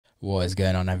What is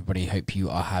going on, everybody? Hope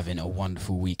you are having a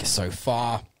wonderful week so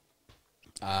far.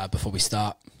 Before we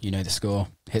start, you know the score.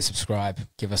 Hit subscribe,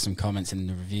 give us some comments in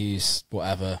the reviews,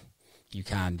 whatever you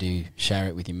can do. Share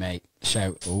it with your mate. Share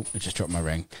it. Oh, I just dropped my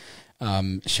ring.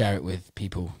 Share it with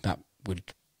people. That would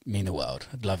mean the world.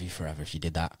 I'd love you forever if you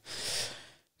did that.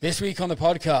 This week on the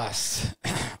podcast,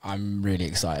 I'm really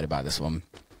excited about this one.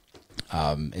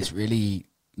 It's really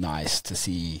nice to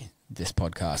see this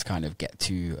podcast kind of get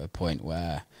to a point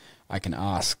where I can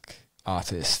ask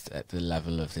artists at the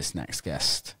level of this next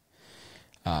guest,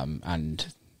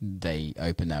 and they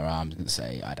open their arms and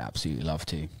say, I'd absolutely love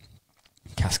to.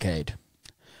 Kaskade.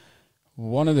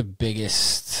 One of the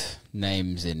biggest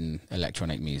names in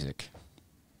electronic music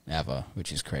ever,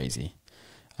 which is crazy.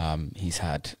 He's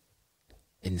had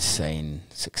insane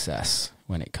success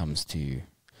when it comes to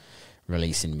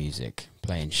releasing music,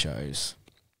 playing shows.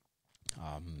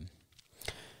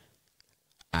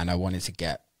 And I wanted to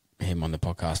get him on the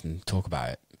podcast and talk about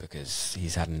it because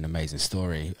he's had an amazing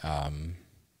story.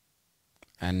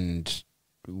 And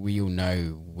we all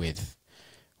know with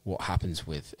what happens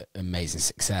with amazing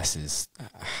success is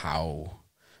how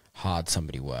hard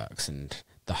somebody works and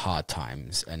the hard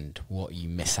times and what you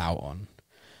miss out on.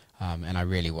 And I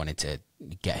really wanted to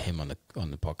get him on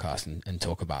the podcast and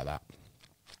talk about that.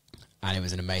 And it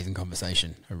was an amazing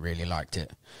conversation. I really liked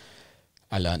it.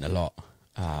 I learned a lot.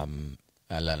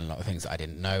 I learned a lot of things that I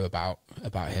didn't know about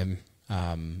him.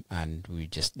 And we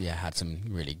just had some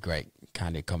really great,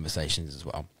 candid conversations as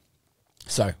well.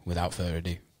 So, without further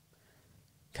ado,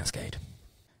 Kaskade.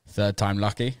 Third time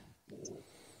lucky.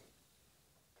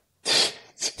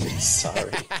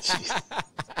 Sorry.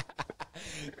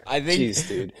 I think Jeez,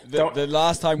 dude. The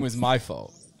last time was my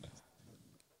fault.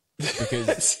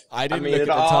 Because I didn't look at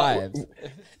the time.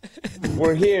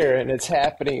 We're here and it's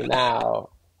happening now.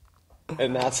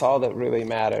 And that's all that really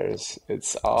matters.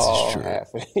 It's all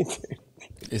happening.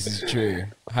 This is true.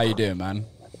 How you doing, man?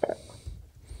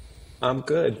 I'm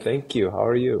good, thank you. How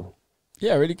are you?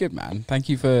 Yeah, really good, man. Thank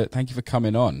you for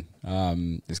coming on.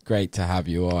 It's great to have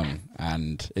you on,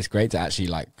 and it's great to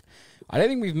actually I don't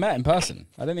think we've met in person.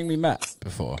 I don't think we met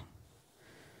before.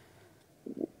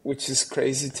 Which is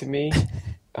crazy to me.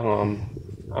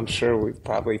 I'm sure we've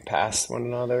probably passed one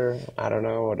another, I don't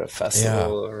know, at a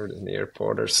festival or in the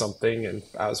airport or something, and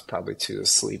I was probably too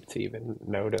asleep to even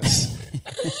notice.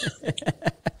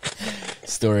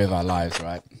 Story of our lives,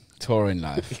 right? Touring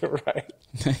life. You're right.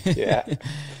 Yeah.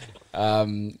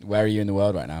 Where are you in the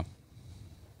world right now?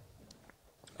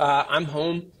 I'm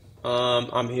home.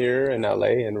 I'm here in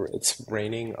LA, and it's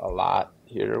raining a lot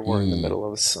here. We're in the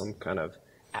middle of some kind of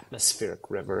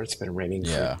atmospheric river. It's been raining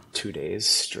for 2 days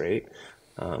straight,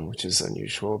 which is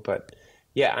unusual. But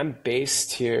yeah, I'm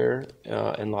based here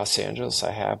in Los Angeles.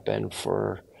 I have been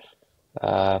for,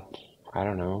 I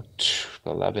don't know,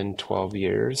 11, 12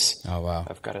 years. Oh, wow.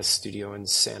 I've got a studio in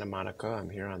Santa Monica. I'm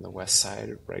here on the west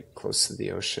side, right close to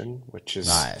the ocean, which is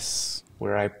nice.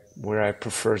 where I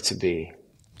prefer to be.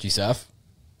 Do you surf?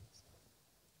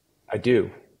 I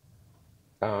do.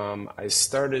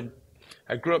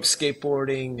 I grew up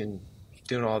skateboarding and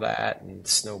doing all that and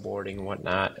snowboarding and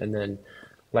whatnot. And then,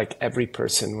 like every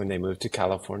person, when they moved to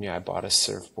California, I bought a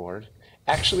surfboard.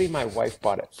 Actually, my wife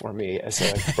bought it for me as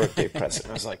a birthday present.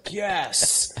 I was like,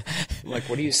 yes. I'm like,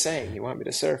 what are you saying? You want me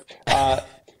to surf?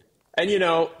 And you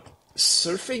know,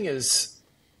 surfing is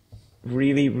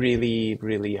really, really,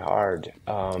 really hard.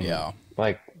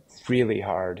 Like really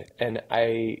hard. And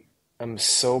I'm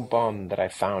so bummed that I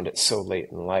found it so late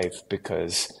in life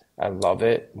because I love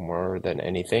it more than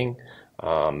anything.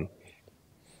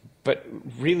 But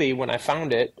really, when I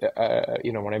found it,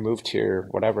 when I moved here,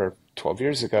 12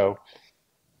 years ago,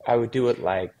 I would do it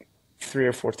like 3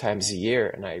 or 4 times a year,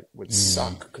 and I would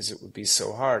suck because it would be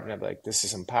so hard. And I'd be like, this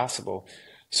is impossible.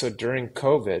 So during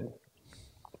COVID,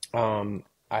 I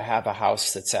have a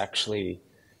house that's actually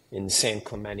in San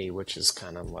Clemente, which is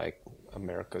kind of like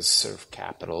America's surf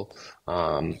capital.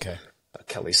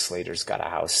 Kelly Slater's got a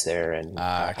house there, and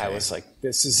I was like,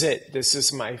 this is it. This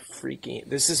is my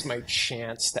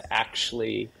chance to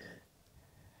actually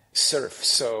surf.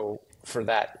 So for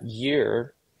that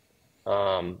year,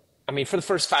 for the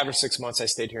first 5 or 6 months, I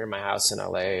stayed here in my house in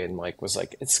LA and was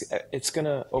like, it's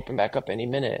gonna open back up any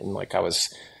minute. And I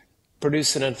was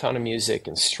producing a ton of music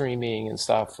and streaming and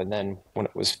stuff. And then when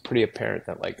it was pretty apparent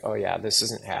that oh yeah, this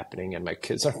isn't happening and my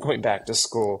kids aren't going back to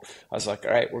school, I was like,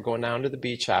 all right, we're going down to the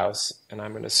beach house and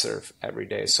I'm going to surf every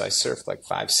day. So I surfed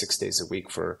 5-6 days a week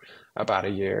for about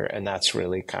a year. And that's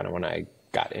really kind of when I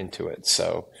got into it.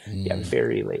 So yeah,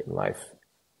 very late in life.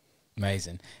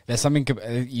 Amazing. There's something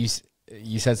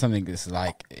you said something that's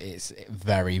it's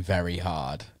very, very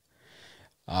hard.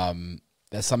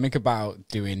 There's something about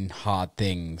doing hard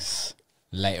things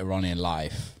later on in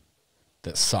life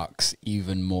that sucks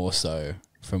even more so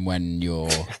from when you're,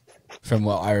 from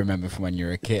what I remember from when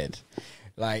you're a kid.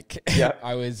 Like, Yeah.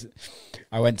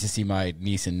 I went to see my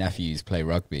niece and nephews play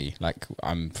rugby. Like,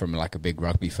 I'm from like a big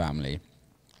rugby family,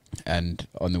 and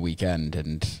on the weekend,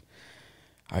 and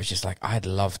I was just like, I'd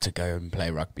love to go and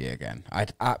play rugby again.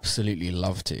 I'd absolutely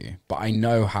love to, but I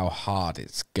know how hard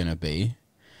it's gonna be,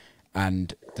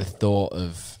 and the thought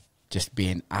of just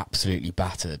being absolutely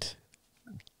battered,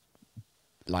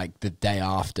 like the day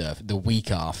after, the week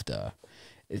after,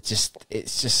 it's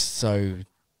just so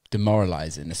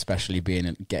demoralizing, especially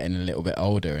getting a little bit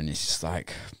older, and it's just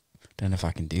like, I don't know if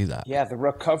I can do that. Yeah, the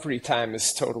recovery time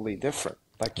is totally different.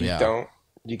 Like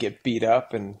you get beat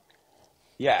up, and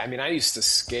yeah, I mean, I used to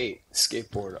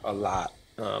skateboard a lot.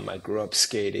 I grew up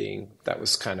skating. That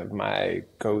was kind of my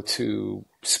go-to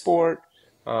sport.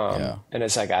 And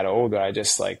as I got older, I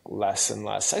just like less and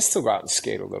less. I still go out and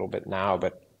skate a little bit now,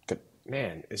 but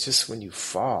man, it's just when you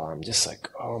fall, I'm just like,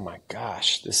 oh my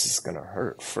gosh, this is going to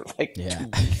hurt for like 2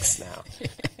 weeks now.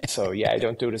 So yeah, I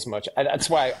don't do it as much. That's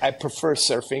why I prefer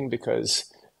surfing, because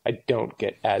I don't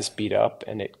get as beat up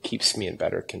and it keeps me in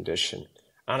better condition.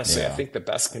 Honestly, I think the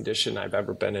best condition I've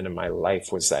ever been in my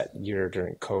life was that year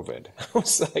during COVID. I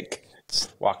was like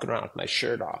walking around with my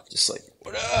shirt off, just like,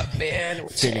 what up, man?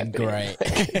 What's Feeling happening? great.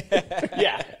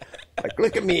 Yeah. Like,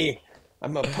 look at me.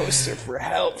 I'm a poster for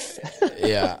health.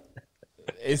 Yeah.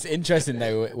 It's interesting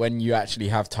though when you actually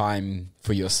have time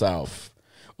for yourself,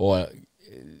 or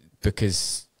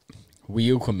because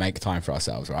we all can make time for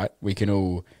ourselves, right? We can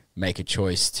all make a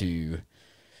choice to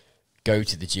go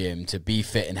to the gym, to be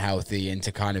fit and healthy, and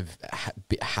to kind of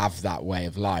have that way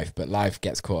of life. But life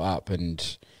gets caught up,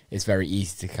 and it's very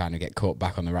easy to kind of get caught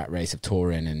back on the rat race of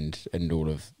touring and all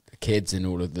of the kids and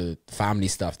all of the family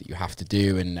stuff that you have to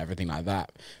do and everything like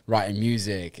that, writing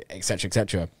music, etc.,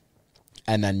 etc.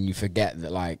 And then you forget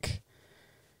that, like,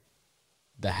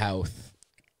 the health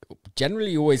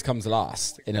generally always comes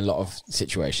last in a lot of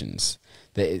situations.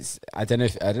 That is, I don't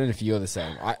know if you're the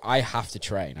same. I have to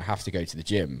train. I have to go to the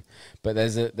gym, but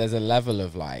there's a level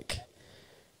of like,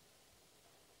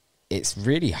 it's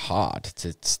really hard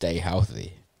to stay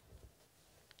healthy.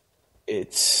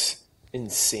 It's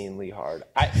insanely hard.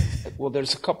 Well,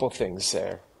 there's a couple things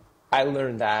there. I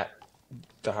learned that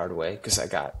the hard way because I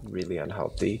got really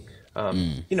unhealthy.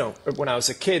 You know, when I was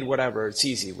a kid, whatever, it's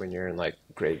easy when you're in like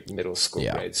middle school,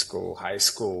 grade school, high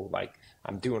school. Like,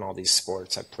 I'm doing all these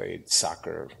sports. I played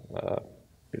soccer,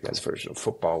 you guys' version of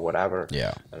football, whatever.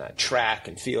 Yeah. And I track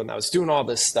and field, and I was doing all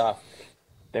this stuff.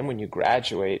 Then when you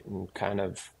graduate, and kind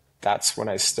of, that's when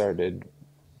I started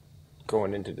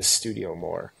going into the studio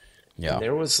more. Yeah. And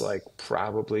there was like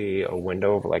probably a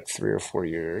window of like 3 or 4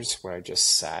 years where I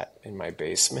just sat in my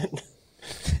basement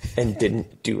and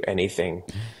didn't do anything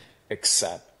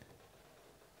except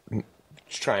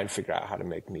try and figure out how to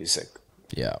make music.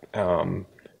 Yeah.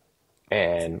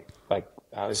 And like,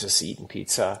 I was just eating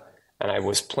pizza, and I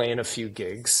was playing a few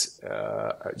gigs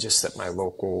just at my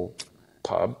local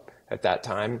pub at that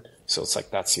time. So it's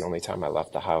like, that's the only time I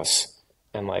left the house.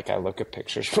 And like, I look at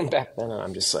pictures from back then, and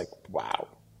I'm just like, wow,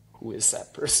 who is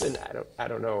that person? I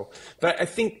don't know. But I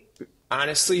think,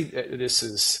 honestly, this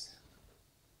is,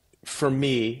 for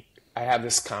me, I have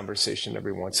this conversation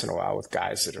every once in a while with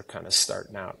guys that are kind of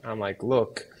starting out. I'm like,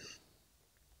 look,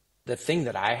 the thing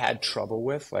that I had trouble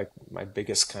with, like my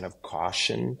biggest kind of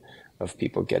caution of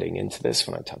people getting into this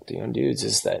when I talk to young dudes,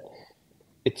 is that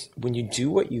it's, when you do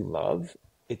what you love,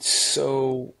 it's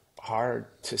so hard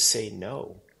to say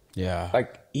no. Yeah.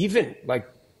 Like, even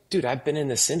like, dude, I've been in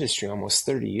this industry almost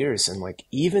 30 years. And like,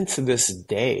 even to this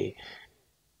day,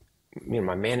 you know,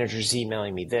 my manager's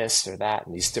emailing me this or that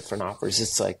and these different offers.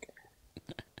 It's like,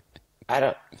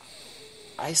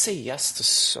 I say yes to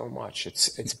so much.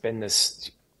 It's been this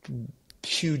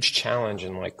huge challenge,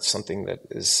 and like something that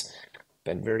has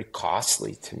been very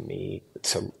costly to me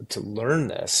to learn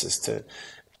this is to,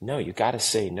 no, you got to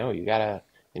say no. You got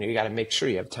to make sure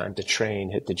you have time to train,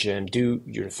 hit the gym, do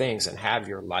your things, and have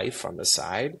your life on the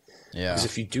side. Yeah. Because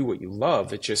if you do what you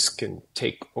love, it just can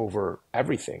take over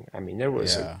everything. I mean, there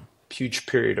was a huge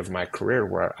period of my career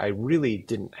where I really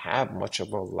didn't have much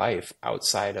of a life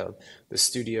outside of the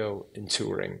studio and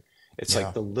touring. It's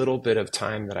like the little bit of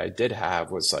time that I did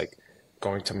have was like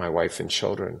going to my wife and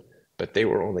children, but they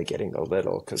were only getting a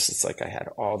little because it's like I had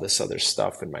all this other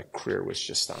stuff, and my career was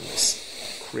just on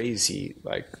this crazy,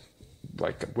 like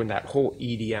when that whole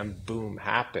EDM boom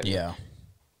happened. Yeah.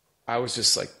 I was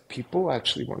just like, people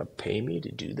actually want to pay me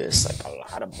to do this? Like a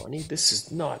lot of money? This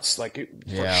is nuts. Like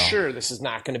for sure, this is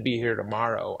not going to be here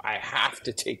tomorrow. I have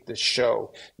to take this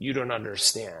show. You don't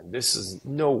understand. This is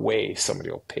no way somebody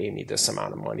will pay me this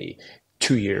amount of money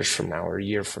 2 years from now or a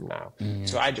year from now.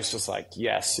 So I just was like,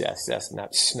 yes, yes, yes. And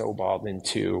that snowballed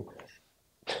into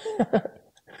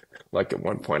like at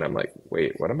one point I'm like,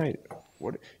 wait, what am I?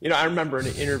 What, you know, I remember an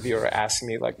interviewer asking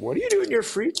me like, what do you do in your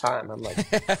free time? I'm like,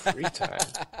 free time?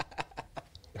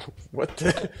 What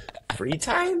the free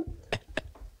time?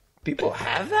 People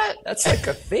have that? That's like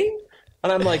a thing?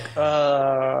 And I'm like,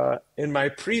 in my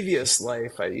previous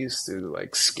life, I used to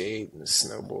like skate and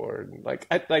snowboard.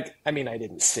 And I mean, I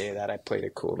didn't say that. I played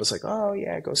it cool. It was like, oh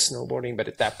yeah, go snowboarding. But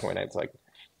at that point, I was like,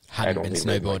 I'd only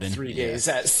ridden like 3 days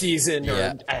that season,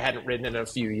 or I hadn't ridden in a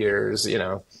few years, you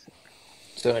know.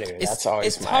 So anyway, that's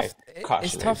always my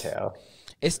cautionary tale.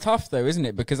 It's tough though, isn't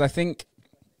it? Because I think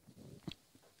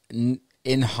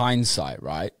in hindsight,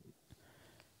 right?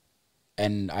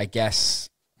 And I guess,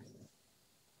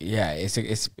 yeah,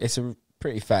 it's a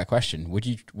pretty fair question.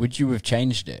 Would you have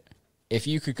changed it if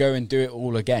you could go and do it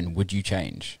all again? Would you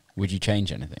change? Would you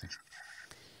change anything?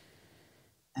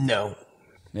 No.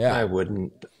 Yeah, I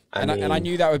wouldn't. And I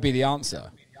knew that would be the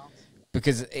answer,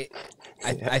 because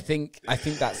I think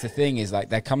that's the thing, is like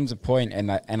there comes a point, and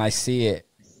I see it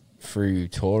through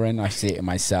touring, I see it in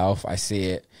myself, I see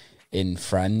it in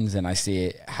friends, and I see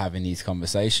it having these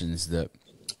conversations that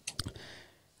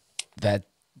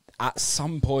at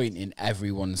some point in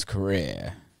everyone's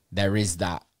career there is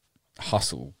that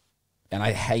hustle, and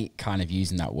I hate kind of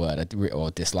using that word,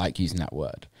 or dislike using that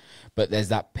word, but there's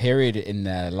that period in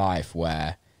their life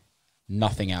where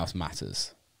nothing else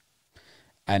matters.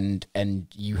 And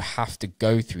you have to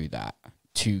go through that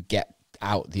to get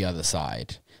out the other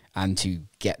side, and to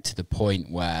get to the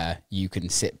point where you can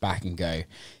sit back and go,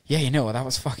 yeah, you know what, that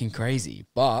was fucking crazy,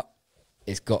 but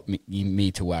it's got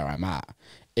me to where I'm at.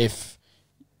 If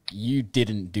you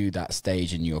didn't do that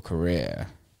stage in your career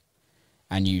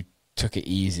and you took it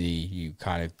easy, you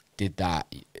kind of did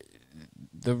that,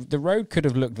 the road could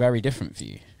have looked very different for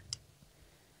you.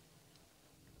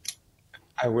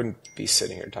 I wouldn't be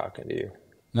sitting here talking to you.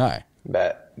 No.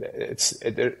 But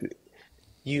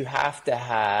you have to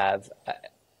have.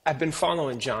 I've been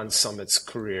following John Summit's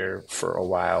career for a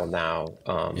while now.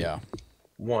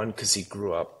 One, because he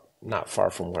grew up not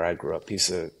far from where I grew up. He's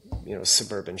a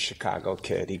suburban Chicago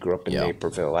kid. He grew up in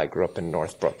Naperville. I grew up in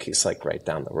Northbrook. He's like right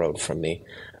down the road from me.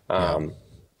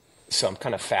 So I'm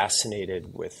kind of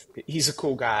fascinated with. He's a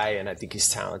cool guy, and I think he's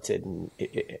talented,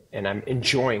 and I'm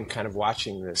enjoying kind of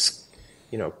watching this,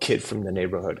 kid from the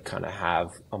neighborhood kind of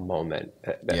have a moment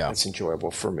that's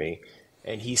enjoyable for me.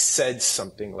 And he said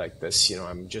something like this,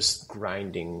 I'm just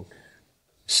grinding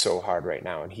so hard right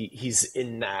now. And he's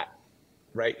in that,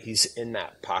 right? He's in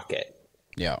that pocket.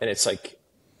 Yeah. And it's like,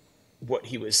 what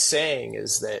he was saying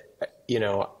is that,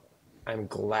 I'm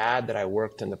glad that I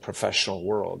worked in the professional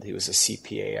world. He was a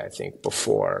CPA, I think,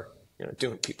 before,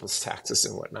 doing people's taxes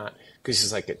and whatnot. Because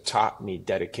he's like, it taught me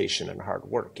dedication and hard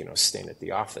work, staying at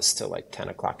the office till like 10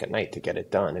 o'clock at night to get it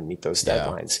done and meet those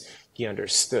deadlines. He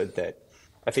understood that.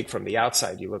 I think from the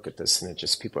outside, you look at this and it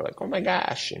just, people are like, oh my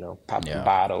gosh, popping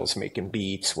bottles, making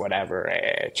beats, whatever.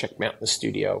 Check me out in the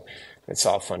studio. It's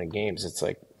all fun and games. It's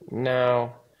like,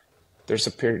 no, there's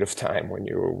a period of time when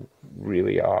you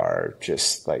really are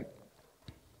just like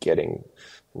getting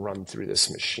run through this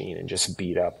machine and just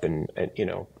beat up and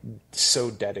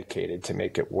so dedicated to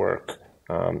make it work.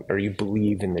 Or you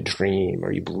believe in the dream,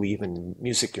 or you believe in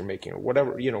music you're making, or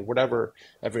whatever,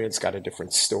 everyone's got a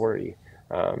different story.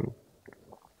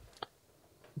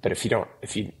 But if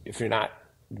you're not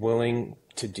willing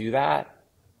to do that,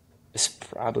 it's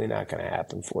probably not going to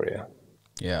happen for you.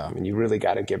 Yeah. I mean, you really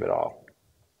got to give it all.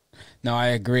 No, I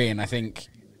agree. And I think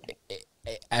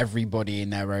everybody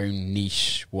in their own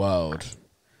niche world,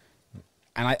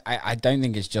 and I don't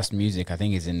think it's just music. I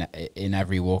think it's in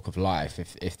every walk of life.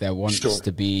 If there wants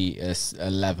to be a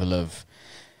level of,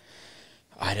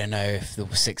 I don't know if the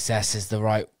success is the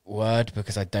right word,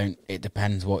 because it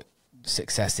depends what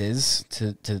success is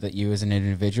to that you as an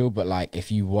individual, but like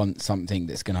if you want something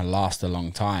that's going to last a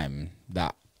long time,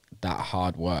 that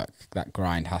hard work, that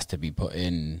grind has to be put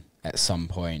in at some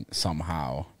point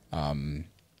somehow.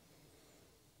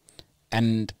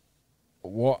 And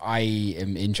what I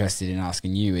am interested in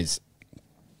asking you is,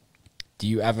 do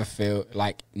you ever feel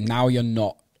like, now you're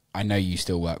not, I know you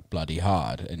still work bloody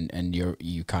hard and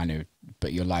you kind of,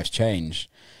 but your life's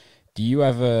changed, do you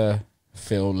ever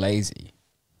feel lazy?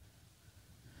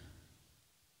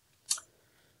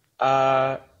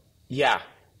 Yeah.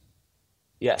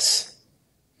 Yes.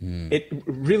 It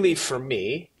really, for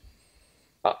me,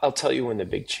 I'll tell you when the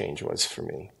big change was for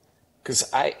me.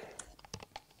 Because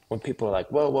when people are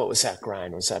like, well, what was that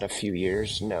grind? Was that a few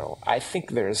years? No, I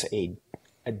think there's a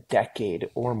decade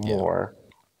or more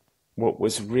what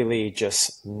was really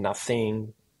just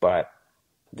nothing but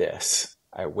this.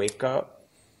 I wake up,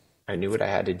 I knew what I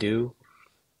had to do,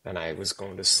 and I was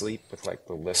going to sleep with like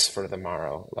the list for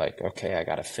tomorrow. Like, okay, I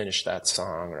got to finish that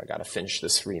song, or I got to finish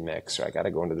this remix, or I got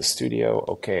to go into the studio.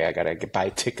 Okay, I got to buy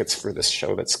tickets for this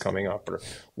show that's coming up, or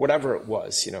whatever it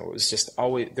was. You know, it was just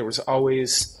always, there was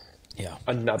always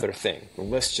another thing. The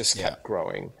list just kept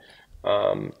growing.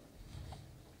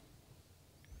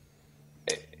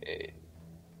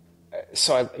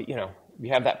 So we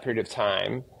have that period of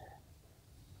time.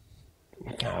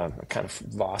 I kind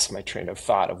of lost my train of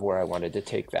thought of where I wanted to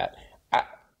take that.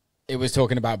 It was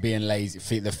talking about being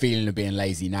lazy, the feeling of being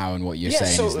lazy now, and what you're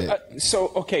saying is that. So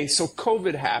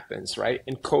COVID happens, right?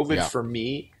 And COVID for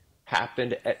me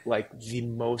happened at like the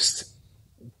most.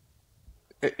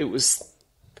 It was,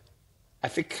 I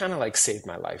think, kind of like saved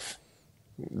my life.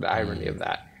 The irony of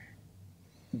that,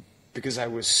 because I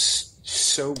was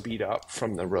so beat up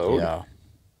from the road. Yeah.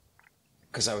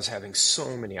 Because I was having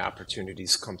so many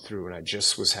opportunities come through, and I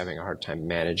just was having a hard time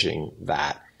managing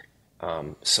that.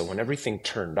 So when everything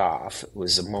turned off, it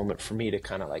was a moment for me to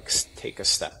kind of like take a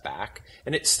step back.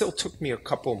 And it still took me a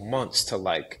couple months to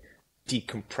like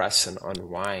decompress and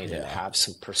unwind and have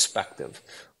some perspective.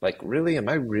 Like, really, am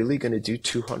I really going to do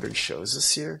 200 shows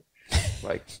this year?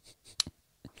 Like,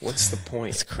 what's the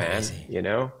point, man? You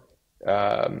know,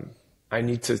 I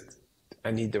need to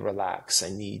relax. I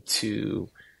need to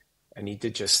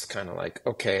just kind of like,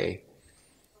 okay.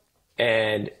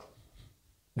 And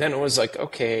then it was like,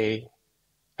 okay,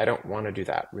 I don't want to do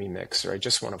that remix, or I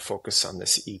just want to focus on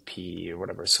this EP or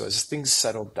whatever. So as things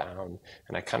settled down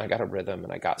and I kind of got a rhythm,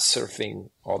 and I got surfing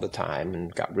all the time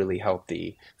and got really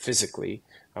healthy physically,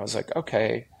 I was like,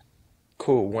 okay,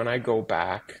 cool. When I go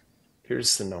back,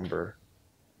 here's the number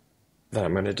that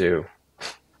I'm going to do.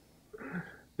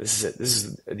 This is it. This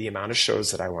is the amount of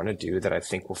shows that I want to do that I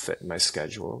think will fit in my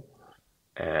schedule.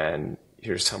 And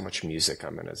here's how much music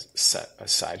I'm going to set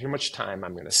aside. Here's how much time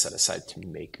I'm going to set aside to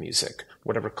make music.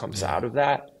 Whatever comes out of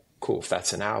that, cool. If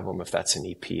that's an album, if that's an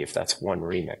EP, if that's one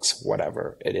remix,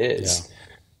 whatever it is,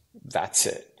 that's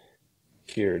it.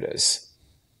 Here it is.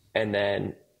 And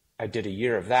then I did a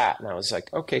year of that, and I was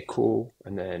like, okay, cool.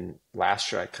 And then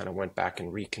last year I kind of went back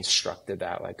and reconstructed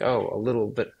that, like, oh, a little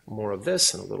bit more of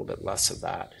this and a little bit less of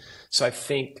that. So I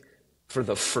think for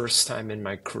the first time in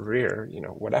my career, you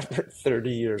know, whatever,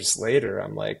 30 years later,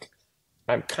 I'm like,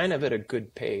 I'm kind of at a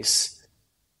good pace.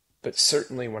 But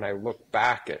certainly when I look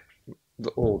back at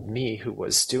the old me who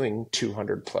was doing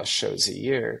 200 plus shows a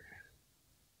year,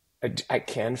 I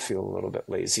can feel a little bit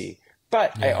lazy.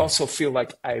 But I also feel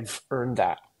like I've earned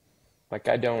that. Like,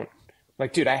 I don't,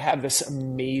 like, dude, I have this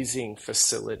amazing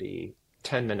facility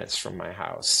 10 minutes from my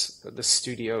house, the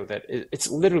studio it's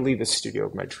literally the studio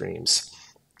of my dreams.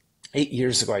 8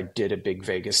 years ago, I did a big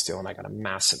Vegas deal, and I got a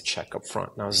massive check up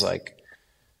front. And I was like,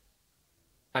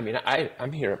 I mean,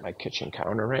 I'm here at my kitchen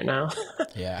counter right now.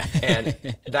 Yeah.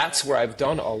 And that's where I've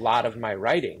done a lot of my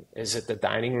writing, is at the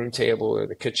dining room table or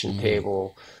the kitchen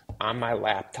table, on my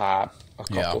laptop, a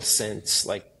couple synths.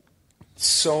 Like,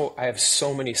 so I have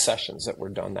so many sessions that were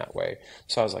done that way.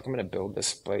 So I was like, I'm going to build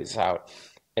this place out.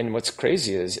 And what's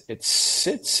crazy is it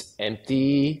sits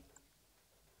empty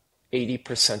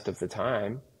 80% of the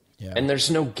time. Yeah. And there's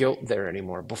no guilt there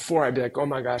anymore. Before, I'd be like, oh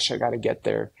my gosh, I got to get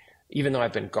there. Even though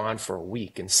I've been gone for a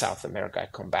week in South America, I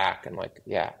come back and like,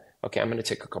 yeah, okay, I'm going to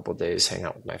take a couple of days, hang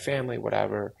out with my family,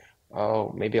 whatever.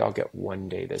 Oh, maybe I'll get one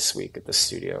day this week at the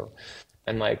studio.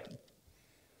 And like,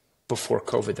 before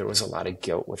COVID, there was a lot of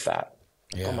guilt with that.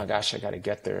 Yeah. Oh my gosh, I got to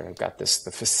get there. I've got the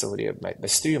facility of the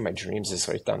studio of my dreams is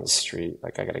right down the street.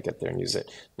 Like, I got to get there and use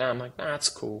it. Now I'm like, nah, it's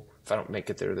cool. If I don't make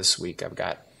it there this week, I've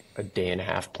got a day and a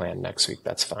half planned next week.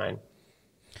 That's fine.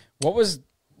 What was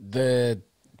the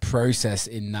process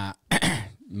in that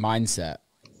mindset?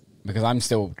 Because I'm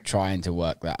still trying to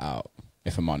work that out,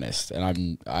 if I'm honest,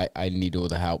 and I need all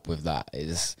the help with that.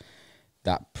 Is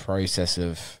that process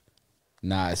of,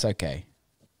 nah, it's okay,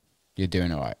 you're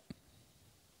doing all right.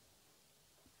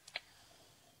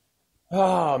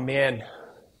 Oh man.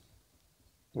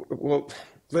 Well,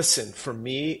 listen, for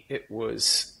me, it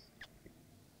was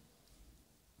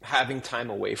having time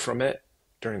away from it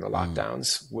during the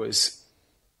lockdowns was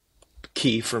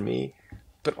key for me,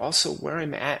 but also where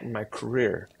I'm at in my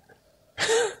career,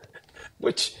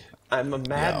 which I'm a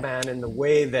madman in the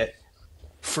way that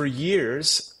for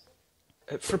years,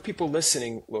 for people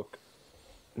listening, look,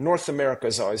 North America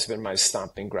has always been my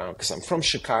stomping ground because I'm from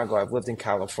Chicago. I've lived in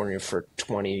California for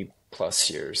 20 plus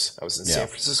years. I was in San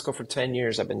Francisco for 10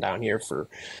 years. I've been down here for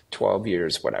 12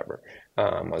 years, whatever.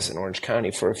 I was in Orange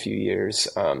County for a few years.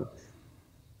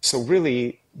 So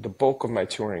really, the bulk of my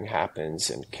touring happens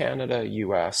in Canada,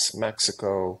 US,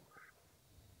 Mexico,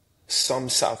 some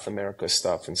South America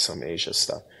stuff, and some Asia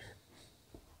stuff.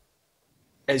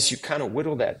 As you kind of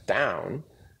whittle that down,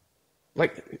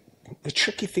 like the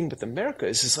tricky thing with America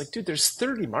is like, dude, there's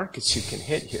 30 markets you can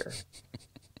hit here.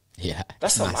 Yeah.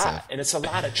 That's a lot. And it's a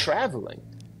lot of traveling.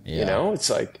 You know, it's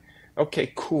like,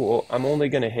 okay, cool. I'm only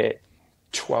going to hit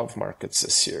 12 markets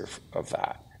this year of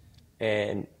that.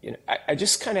 And, you know, I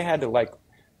just kind of had to like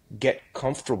get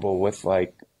comfortable with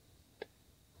like,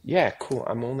 yeah, cool.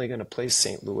 I'm only going to play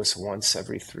St. Louis once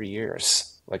every 3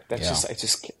 years. Like that's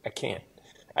I can't.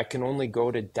 I can only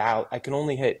go to Dallas. I can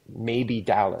only hit maybe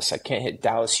Dallas. I can't hit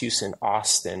Dallas, Houston,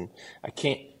 Austin. I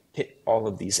can't hit all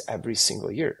of these every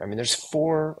single year. I mean, there's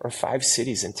 4 or 5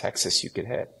 cities in Texas you could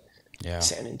hit. Yeah.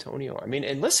 San Antonio. I mean,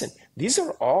 and listen, these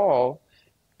are all,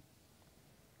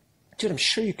 dude, I'm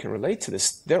sure you can relate to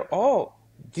this.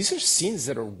 These are scenes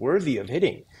that are worthy of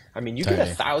hitting. I mean, you get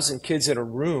 1,000 kids in a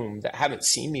room that haven't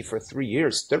seen me for 3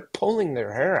 years. They're pulling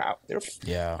their hair out.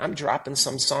 I'm dropping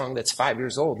some song that's 5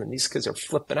 years old, and these kids are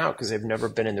flipping out because they've never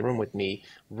been in the room with me.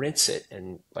 Rinse it,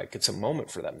 and like it's a moment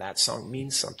for them. That song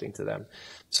means something to them.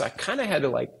 So I kind of had to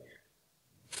like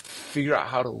figure out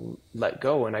how to let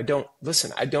go. And I don't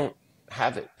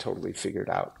have it totally figured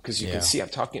out because you can see I'm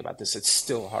talking about this. It's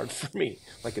still hard for me.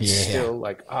 Like it's still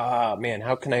like, man,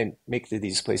 how can I make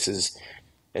these places?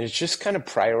 And it's just kind of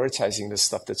prioritizing the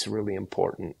stuff that's really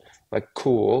important. Like,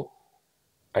 cool,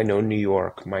 I know New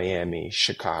York, Miami,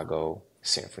 Chicago,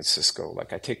 San Francisco.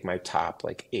 Like I take my top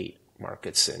like 8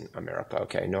 markets in America.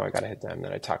 Okay, I know I got to hit them.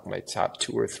 Then I talk my top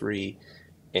 2 or 3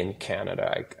 in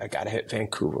Canada. I got to hit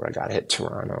Vancouver. I got to hit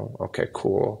Toronto. Okay,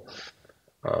 cool.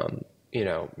 You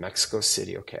know, Mexico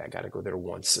City. Okay, I got to go there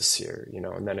once this year, you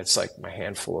know, and then it's like my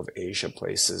handful of Asia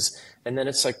places. And then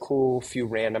it's like cool, few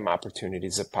random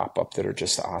opportunities that pop up that are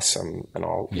just awesome. And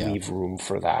I'll leave room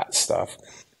for that stuff.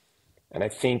 And I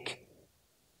think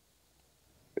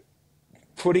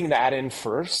putting that in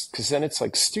first, because then it's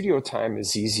like studio time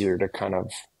is easier to kind of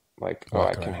like,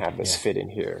 I can have this fit in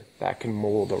here. That can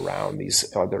mold around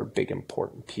these other big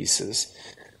important pieces.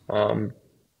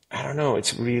 I don't know.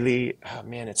 It's really,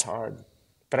 man, it's hard.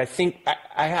 But I think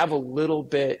I have a little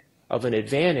bit of an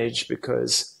advantage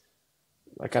because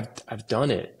like I've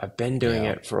done it. I've been doing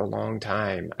it for a long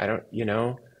time. I don't, you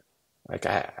know, like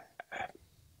I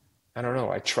don't know.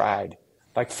 I tried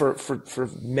like for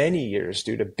many years,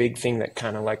 dude, a big thing that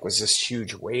kind of like was this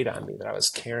huge weight on me that I was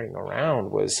carrying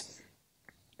around was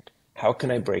how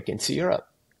can I break into Europe?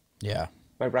 Yeah.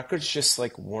 My records just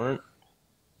like weren't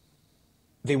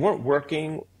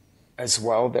working as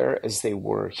well there as they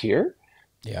were here.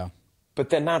 Yeah. But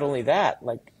then not only that,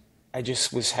 like I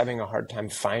just was having a hard time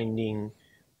finding,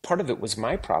 part of it was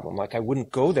my problem. Like I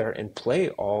wouldn't go there and play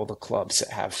all the clubs that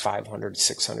have 500,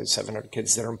 600, 700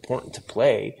 kids that are important to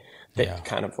play that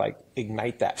kind of like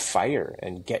ignite that fire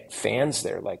and get fans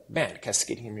there. Like, man,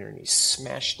 Kaskade came here and he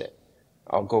smashed it.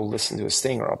 I'll go listen to his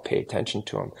thing or I'll pay attention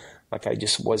to him. Like I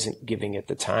just wasn't giving it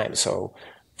the time. So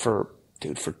for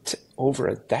over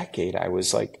a decade, I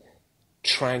was like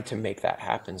trying to make that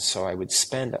happen. So I would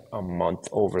spend a month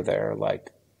over there, like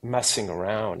messing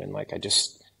around. And like, I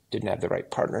just didn't have the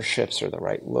right partnerships or the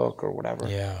right look or whatever,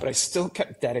 but I still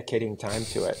kept dedicating time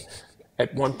to it.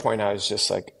 At one point I was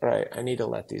just like, all right, I need to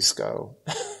let these go.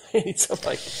 I need to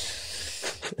like,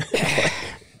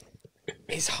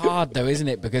 it's hard though, isn't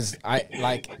it? Because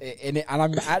and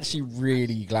I'm actually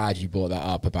really glad you brought that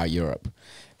up about Europe,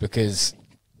 because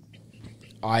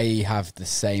I have the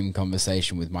same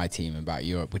conversation with my team about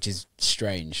Europe, which is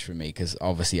strange for me because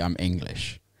obviously I'm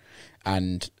English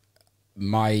and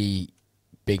my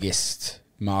biggest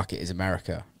market is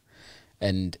America.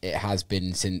 And it has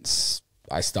been since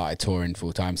I started touring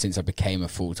full time, since I became a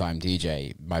full-time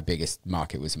DJ, my biggest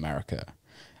market was America.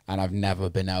 And I've never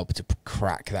been able to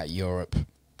crack that Europe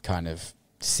kind of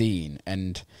scene.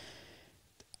 And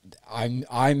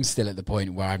I'm still at the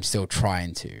point where I'm still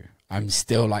trying to. I'm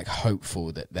still like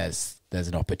hopeful that there's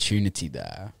an opportunity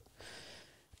there.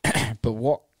 But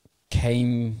what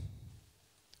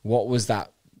was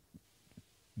that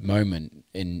moment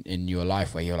in your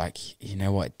life where you're like, you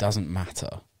know what, it doesn't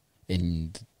matter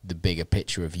in the bigger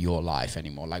picture of your life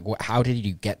anymore? Like how did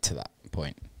you get to that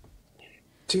point?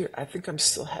 Dude, I think I'm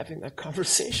still having that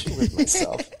conversation with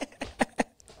myself.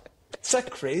 Is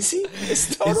that crazy?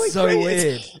 It's totally so crazy.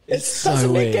 Weird. It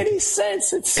doesn't make any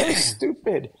sense. It's so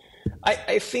stupid.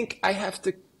 I think I have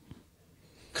to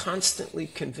constantly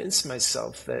convince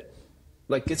myself that,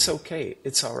 Like, it's okay.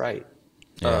 It's all right.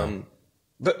 Yeah.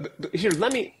 But here,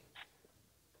 let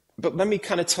me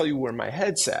kind of tell you where my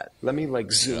head's at. Let me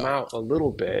like zoom out a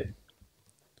little bit,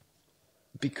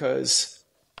 because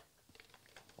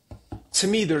to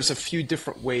me, there's a few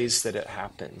different ways that it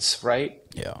happens, right?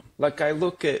 Yeah. Like, I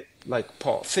look at like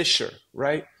Paul Fisher,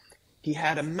 right? He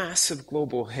had a massive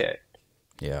global hit.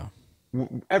 Yeah.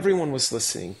 Everyone was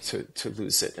listening to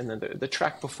Lose It. And then the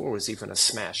track before was even a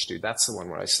smash, dude. That's the one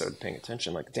where I started paying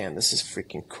attention. Like, damn, this is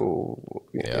freaking cool.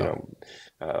 You know,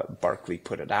 Barkley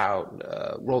put it out,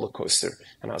 Roller Coaster.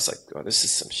 And I was like, oh, this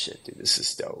is some shit, dude. This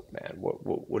is dope, man.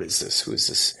 What is this? Who is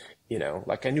this? You know,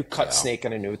 like, I knew Cut Snake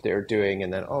and I knew what they were doing.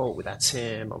 And then, oh, that's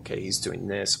him. Okay, he's doing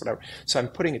this, whatever. So I'm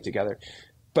putting it together.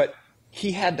 But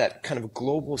he had that kind of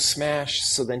global smash,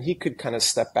 so then he could kind of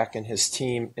step back in his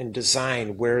team and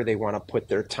design where they want to put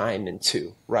their time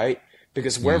into, right?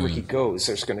 Because wherever he goes,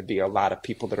 there's going to be a lot of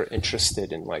people that are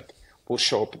interested in, like, will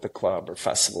show up at the club or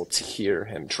festival to hear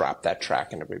him drop that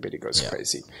track, and everybody goes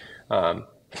crazy.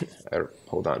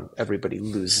 Hold on, everybody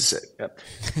loses it. Yep.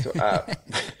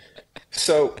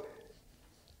 So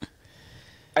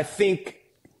I think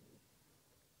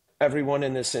everyone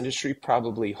in this industry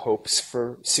probably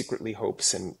secretly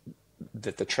hopes and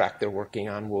that the track they're working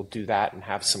on will do that and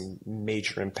have some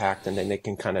major impact, and then they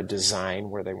can kind of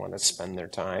design where they want to spend their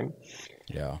time.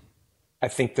 Yeah. I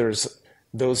think there's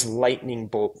those lightning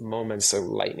bolt moments, or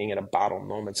lightning in a bottle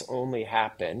moments, only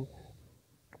happen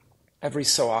every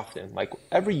so often. Like,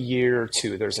 every year or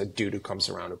two, there's a dude who comes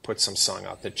around who puts some song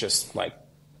out that just like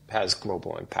has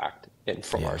global impact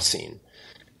from our scene.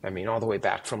 I mean, all the way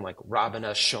back from like Robbing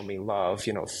Us, Show Me Love,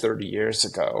 30 years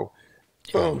ago.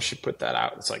 Boom, she put that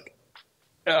out. It's like,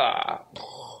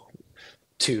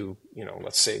 to,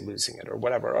 let's say Losing It or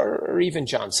whatever, or even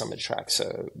John Summit tracks,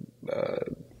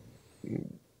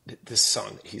 this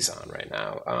song that he's on right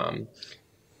now.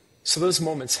 So those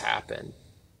moments happen.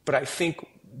 But I think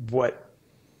what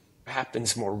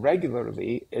happens more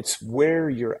regularly, it's where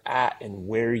you're at and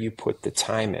where you put the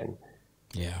time in.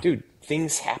 Yeah. Dude,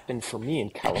 things happened for me in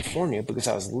California because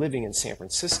I was living in San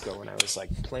Francisco and I was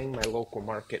like playing my local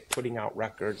market, putting out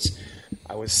records.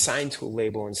 I was signed to a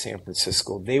label in San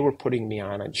Francisco. They were putting me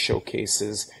on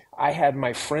showcases. I had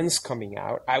my friends coming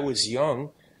out. I was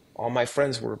young. All my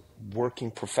friends were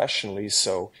working professionally.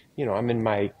 So, I'm in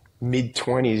my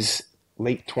mid-20s,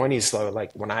 late 20s. So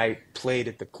like, when I played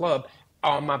at the club,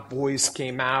 all my boys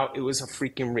came out. It was a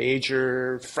freaking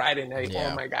rager. Friday night,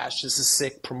 oh my gosh, this is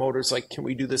sick. Promoters like, can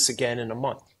we do this again in a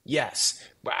month? Yes.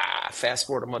 Fast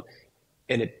forward a month.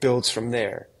 And it builds from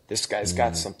there. This guy's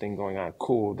got something going on.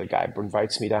 Cool. The guy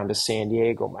invites me down to San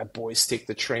Diego. My boys take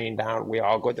the train down. We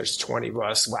all go. There's 20 of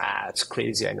us. Wow, it's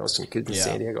crazy. I know some kids in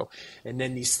San Diego. And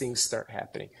then these things start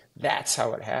happening. That's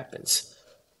how it happens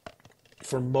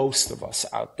for most of us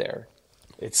out there.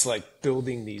 It's like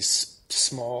building these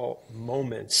small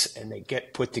moments, and they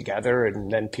get put together,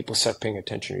 and then people start paying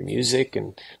attention to your music,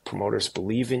 and promoters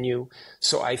believe in you.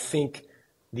 So I think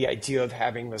the idea of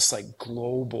having this like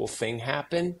global thing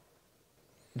happen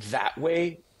that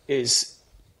way is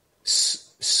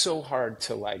so hard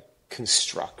to like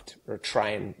construct or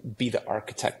try and be the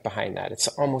architect behind that. It's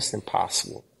almost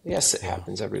impossible. Yes, it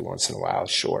happens every once in a while,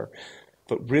 sure.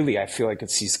 But really, I feel like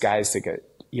it's these guys that get,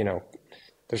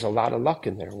 there's a lot of luck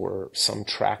in there where some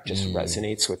track just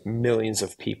resonates with millions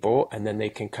of people, and then they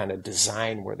can kind of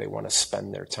design where they want to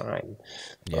spend their time.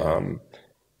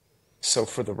 So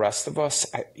for the rest of us,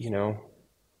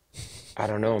 I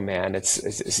don't know, man.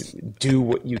 It's do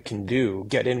what you can do,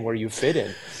 get in where you fit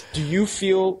in. Do you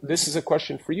feel, this is a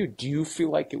question for you, do you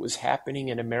feel like it was happening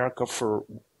in America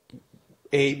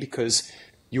because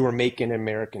you were making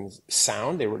American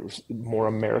sound, they were more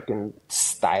American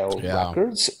style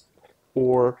records,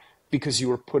 or because you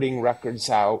were putting records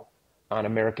out on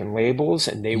American labels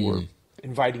and they were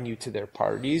inviting you to their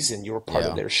parties and you were part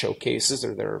of their showcases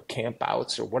or their camp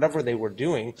outs or whatever they were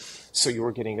doing, so you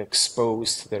were getting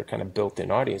exposed to their kind of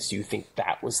built-in audience? Do you think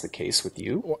that was the case with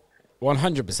you?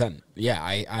 100%. Yeah,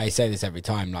 I say this every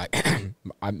time. Like,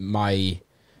 my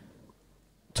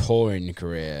touring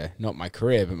career, not my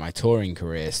career, but my touring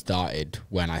career started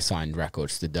when I signed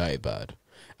records to Dirty Bird.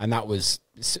 And that was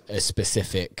a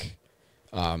specific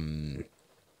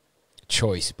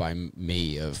choice by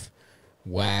me of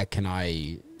where can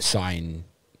I sign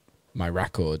my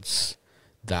records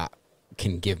that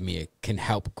can can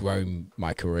help grow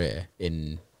my career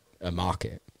in a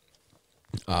market.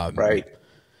 Right.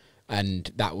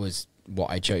 And that was what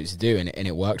I chose to do, and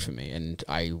it worked for me. And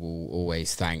I will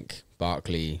always thank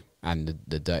Barkley and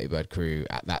the Dirty Bird crew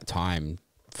at that time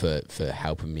for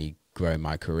helping me grow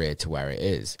my career to where it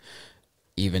is.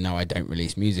 even though I don't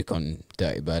release music on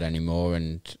Dirty Bird anymore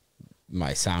and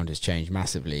my sound has changed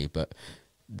massively, but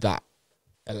that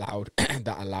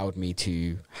allowed me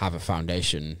to have a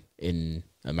foundation in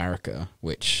America,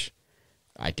 which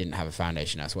I didn't have a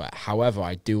foundation elsewhere. However,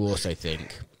 I do also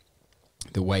think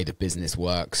the way the business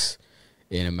works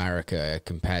in America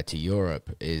compared to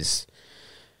Europe is,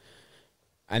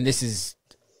 and this is,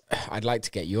 I'd like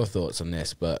to get your thoughts on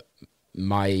this, but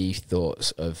my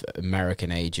thoughts of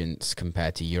American agents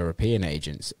compared to European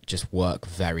agents just work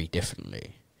very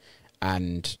differently.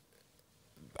 And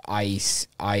I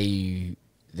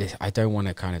don't want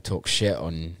to kind of talk shit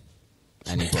on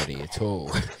anybody at all,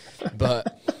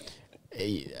 but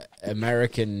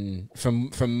American,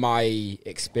 from my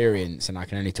experience, and I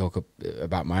can only talk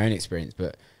about my own experience,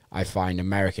 but I find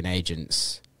American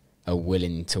agents are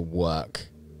willing to work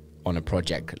on a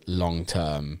project long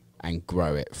term and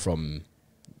grow it from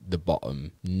the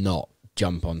bottom, not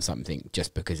jump on something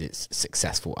just because it's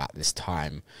successful at this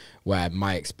time. Where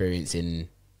my experience in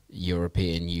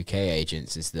European UK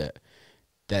agents is that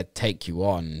they take you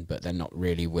on, but they're not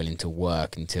really willing to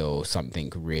work until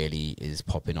something really is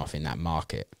popping off in that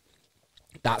market.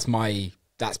 That's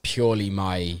purely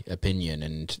my opinion,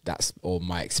 and that's all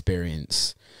my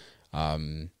experience.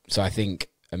 So I think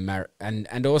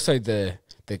and also the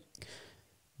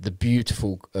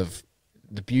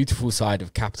beautiful side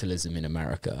of capitalism in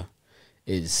America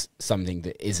is something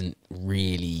that isn't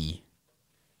really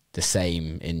the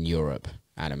same in Europe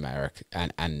and America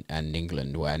and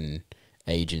England, when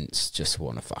agents just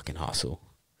want to fucking hustle.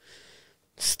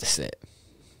 That's it.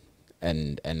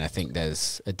 And I think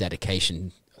there's a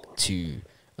dedication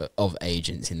of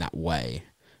agents in that way,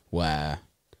 where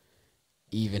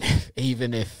even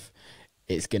if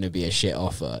it's going to be a shit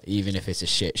offer, even if it's a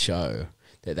shit show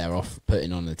that they're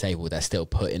putting on the table, they're still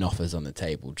putting offers on the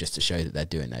table just to show that they're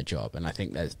doing their job. And I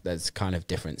think there's kind of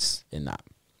difference in that.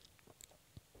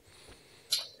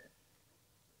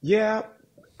 Yeah,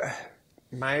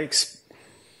 my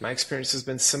experience has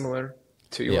been similar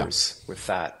to yours with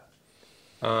that.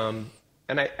 And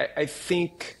I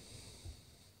think,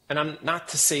 and I'm not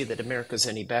to say that America's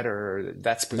any better, or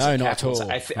that's because no, not at all.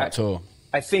 Not at all.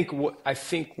 I think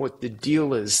what the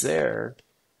deal is there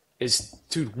is,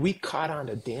 dude, we caught on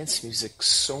to dance music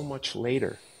so much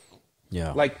later.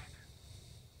 Yeah. Like,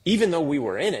 even though we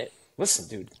were in it, listen,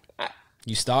 dude.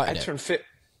 You started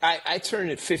I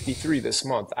turned 53 this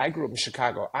month. I grew up in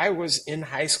Chicago. I was in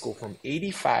high school from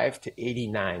 85 to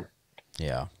 89.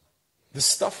 Yeah. The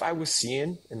stuff I was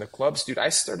seeing in the clubs, dude, I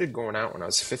started going out when I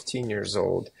was 15 years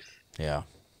old. Yeah.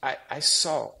 I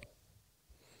saw,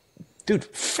 dude,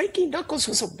 Frankie Knuckles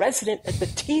was a resident at the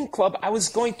teen club I was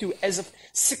going to as a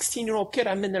 16-year-old kid.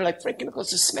 I'm in there like, Frankie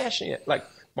Knuckles is smashing it. Like,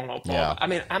 yeah. I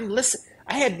mean, I'm listening.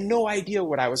 I had no idea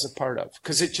what I was a part of,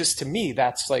 because it just, to me,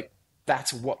 that's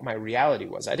what my reality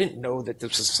was. I didn't know that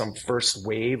this was some first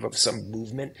wave of some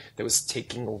movement that was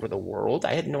taking over the world.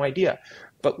 I had no idea.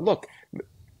 But look,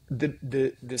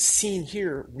 the scene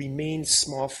here remained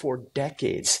small for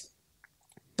decades,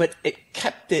 but it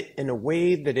kept it in a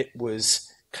way that it was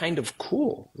kind of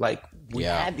cool. Like, we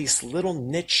had this little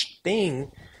niche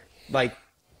thing, like,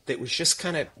 that was just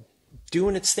kind of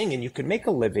doing its thing, and you could make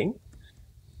a living.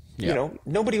 Yeah. You know,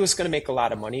 nobody was going to make a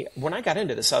lot of money. When I got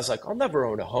into this, I was like, I'll never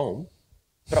own a home,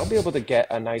 but I'll be able to get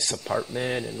a nice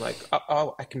apartment, and like,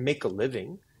 I can make a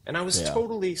living. And I was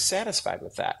totally satisfied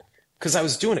with that, because I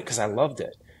was doing it because I loved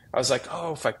it. I was like,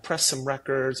 oh, if I press some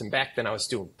records, and back then I was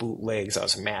doing bootlegs, I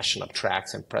was mashing up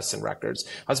tracks and pressing records.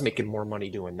 I was making more money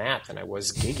doing that than I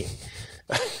was gigging.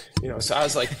 You know, so I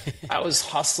was like, I was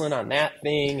hustling on that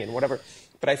thing and whatever.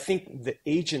 But I think the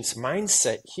agent's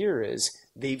mindset here is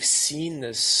they've seen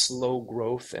this slow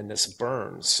growth and this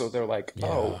burn. So they're like,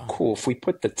 oh, cool. If we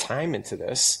put the time into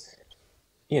this,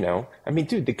 you know, I mean,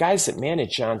 dude, the guys that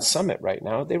manage John Summit right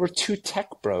now, they were two tech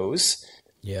bros.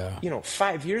 Yeah. You know,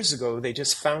 5 years ago, they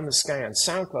just found this guy on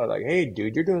SoundCloud, like, hey,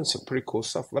 dude, you're doing some pretty cool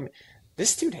stuff.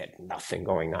 This dude had nothing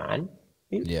going on.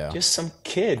 Just some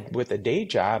kid with a day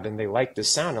job, and they liked the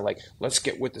sound. And like, let's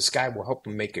get with this guy. We'll help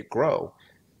him make it grow.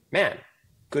 Man,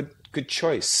 good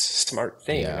choice. Smart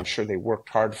thing. Yeah. I'm sure they worked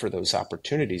hard for those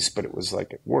opportunities, but it was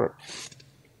like it worked.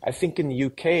 I think in the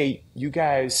UK, you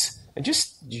guys, and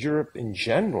just Europe in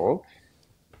general,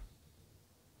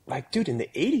 like, dude, in the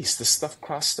 80s, the stuff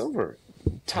crossed over.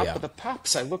 Top of the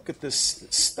Pops, I look at this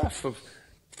stuff of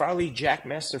Farley Jack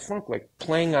Master Funk, like,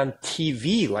 playing on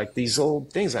TV, like these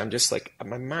old things. I'm just like, in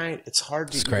my mind, it's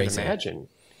hard to even imagine.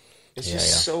 It's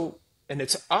just so, and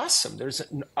it's awesome.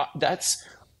 That's,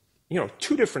 you know,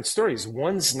 two different stories.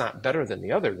 One's not better than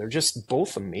the other. They're just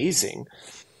both amazing.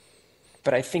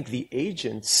 But I think the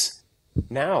agents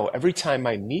now every time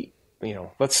I meet,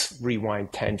 let's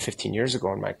rewind 10, 15 years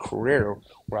ago in my career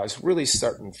where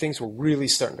things were really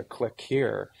starting to click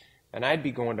here. And I'd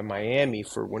be going to Miami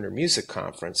for Winter Music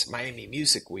Conference, Miami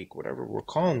Music Week, whatever we're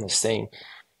calling this thing.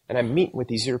 And I'm meeting with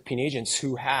these European agents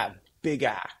who have big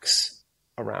acts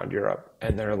around Europe.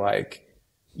 And they're like,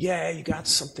 yeah, you got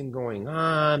something going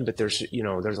on, but there's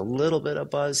a little bit of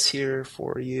buzz here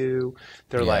for you.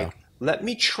 They're like, let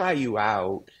me try you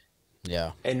out.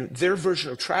 Yeah. And their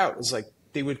version of tryout is like,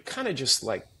 they would kind of just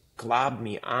like glob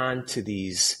me onto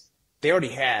these. They already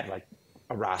had like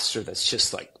a roster that's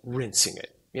just like rinsing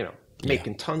it,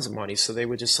 making tons of money. So they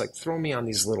would just like throw me on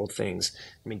these little things.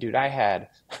 I mean, dude,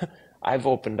 I've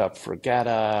opened up for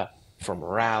Guetta, for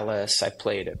Morales. I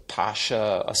played at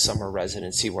Pasha, a summer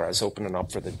residency where I was opening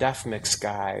up for the Def Mix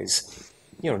guys.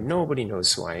 Nobody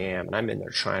knows who I am. And I'm in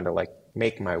there trying to like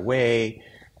make my way.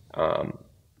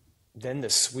 Then the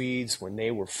Swedes, when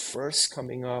they were first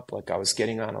coming up, like I was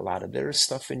getting on a lot of their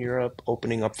stuff in Europe,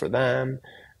 opening up for them.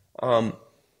 And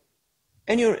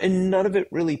none of it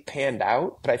really panned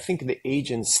out. But I think the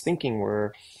agents thinking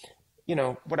were,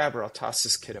 whatever, I'll toss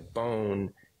this kid a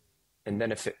bone. And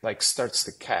then if it like starts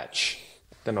to catch,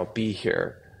 then I'll be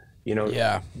here.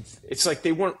 Yeah. It's like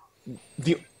they weren't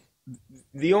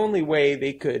the only way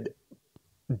they could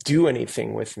do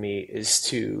anything with me is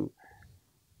to,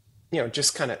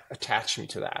 just kind of attach me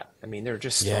to that. I mean, they're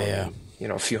just throwing me,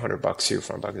 a few $100 here,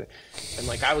 $100. And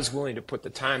like, I was willing to put the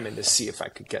time in to see if I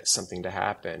could get something to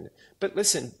happen. But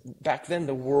listen, back then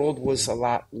the world was a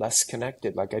lot less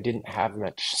connected. Like I didn't have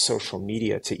much social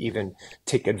media to even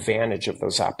take advantage of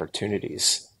those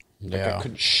opportunities. Like I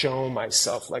couldn't show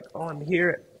myself like, oh, I'm here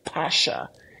at Pasha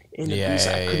in the booth.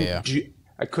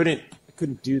 I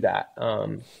couldn't do that.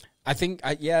 I think,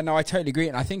 I totally agree.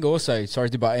 And I think also, sorry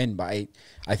to butt in, but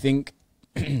I think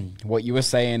what you were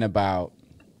saying about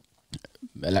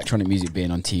electronic music being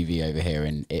on TV over here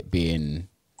and it being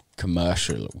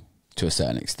commercial to a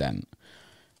certain extent.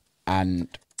 And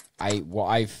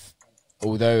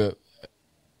although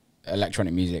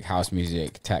electronic music, house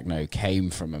music, techno came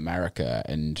from America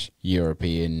and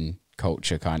European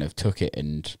culture kind of took it,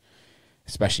 and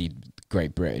especially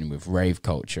Great Britain with rave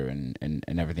culture and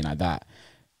everything like that,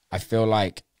 I feel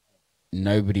like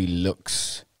nobody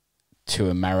looks to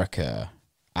America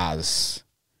as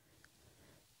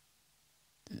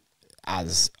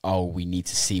oh, we need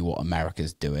to see what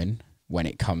America's doing when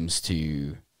it comes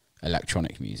to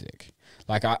electronic music.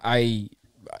 Like I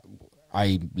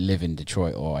live in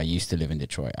Detroit, or I used to live in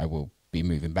Detroit. I will be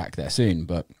moving back there soon,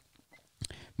 but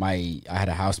I had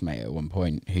a housemate at one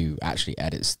point who actually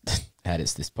edits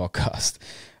this podcast,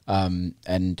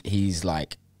 and he's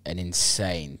like an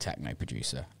insane techno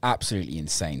producer, absolutely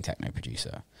insane techno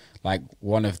producer, like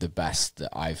one of the best that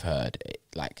I've heard.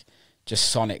 Like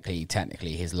just sonically,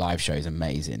 technically, his live show is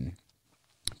amazing.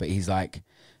 But he's like,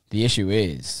 the issue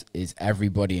is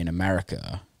everybody in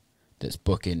America that's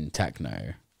booking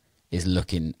techno is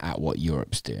looking at what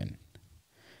Europe's doing,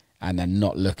 and they're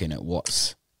not looking at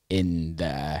what's in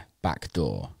their back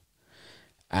door.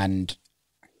 And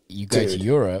you go to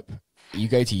Europe,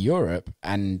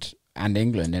 and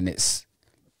England, and it's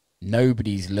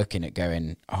nobody's looking at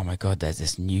going, oh my God, there's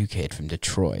this new kid from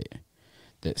Detroit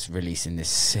that's releasing this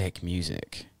sick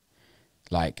music.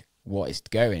 Like, what is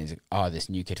going is, oh, this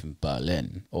new kid from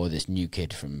Berlin, or this new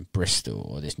kid from Bristol,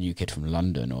 or this new kid from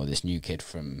London, or this new kid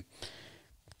from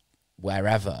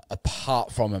wherever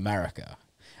apart from America.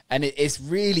 And it's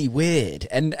really weird.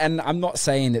 And I'm not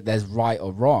saying that there's right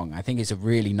or wrong. I think it's a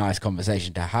really nice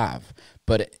conversation to have.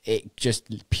 But it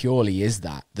just purely is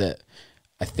that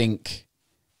I think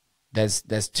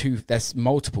there's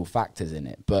multiple factors in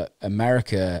it. But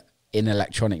America in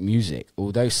electronic music,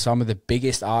 although some of the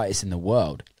biggest artists in the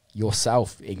world,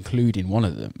 yourself including one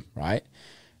of them, right,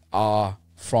 are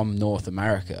from North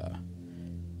America,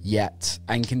 yet,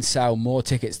 and can sell more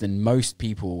tickets than most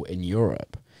people in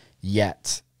Europe,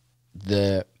 yet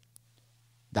that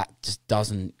just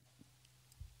doesn't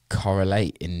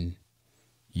correlate in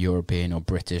European or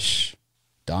British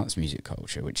dance music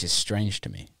culture, which is strange to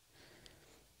me.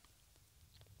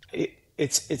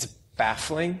 It's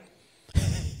baffling.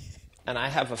 And I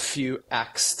have a few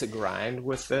acts to grind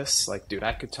with this. Like, dude,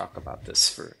 I could talk about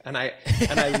this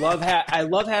I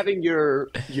love having your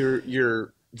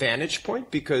vantage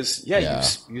point, because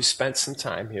you spent some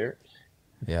time here,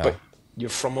 but you're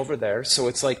from over there, so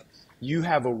it's like you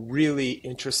have a really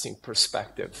interesting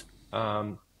perspective.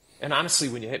 And honestly,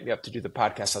 when you hit me up to do the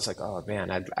podcast, I was like, oh man,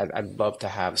 I'd love to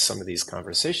have some of these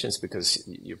conversations, because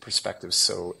your perspective's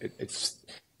so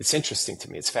it's interesting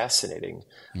to me. It's fascinating.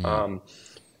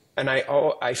 And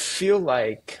I feel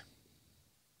like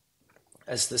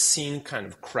as the scene kind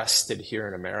of crested here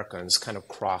in America and it's kind of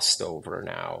crossed over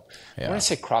now. Yeah. When I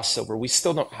say crossed over, we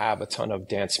still don't have a ton of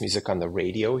dance music on the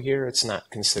radio here. It's not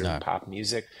considered pop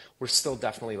music. We're still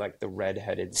definitely like the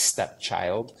redheaded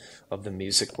stepchild of the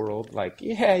music world. Like,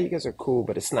 yeah, you guys are cool,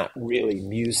 but it's not really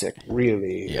music,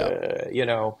 really, you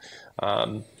know.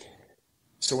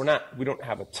 So we don't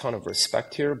have a ton of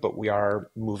respect here, but we are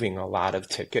moving a lot of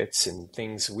tickets and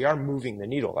things. We are moving the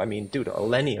needle. I mean, dude,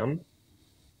 Millennium,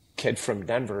 kid from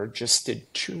Denver, just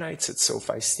did 2 nights at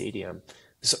SoFi Stadium.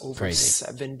 There's over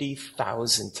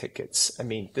 70,000 tickets. I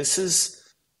mean,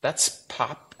 that's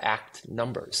pop act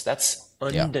numbers. That's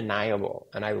undeniable.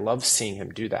 And I love seeing him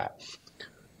do that.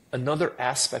 Another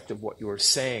aspect of what you were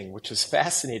saying, which has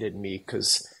fascinated me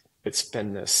because it's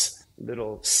been this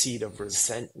little seed of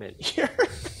resentment here,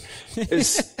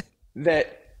 is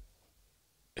that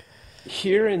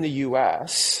here in the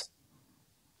US,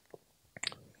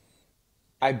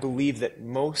 I believe that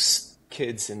most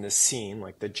kids in the scene,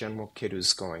 like the general kid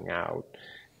who's going out,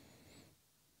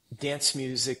 dance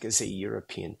music is a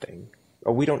European thing.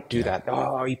 Oh, we don't do that.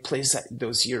 Oh, he plays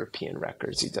those European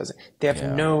records. He doesn't. They have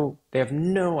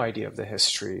no idea of the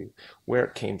history, where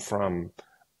it came from.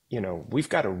 You know, we've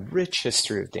got a rich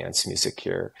history of dance music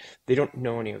here. They don't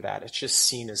know any of that. It's just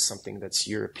seen as something that's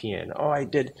European. Oh, I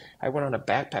went on a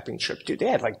backpacking trip. Dude, they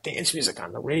had like dance music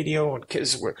on the radio and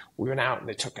we went out and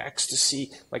they took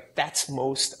ecstasy. Like that's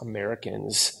most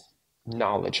Americans'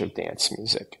 knowledge of dance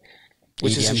music,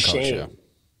 which is a shame. Culture.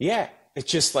 Yeah.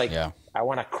 It's just like, I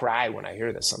want to cry when I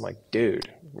hear this. I'm like, dude,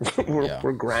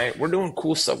 we're grinding. We're doing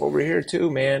cool stuff over here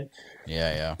too, man.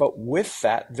 Yeah. Yeah. But with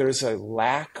that, there's a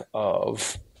lack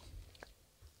of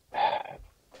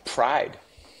pride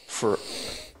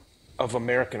of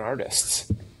American artists.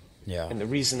 Yeah. And the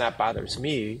reason that bothers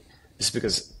me is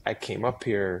because I came up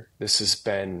here, this has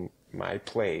been my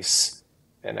place,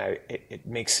 and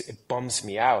it bums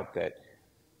me out that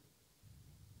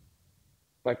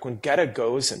like when Guetta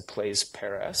goes and plays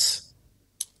Paris,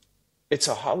 it's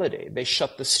a holiday. They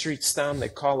shut the streets down. They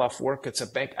call off work. It's a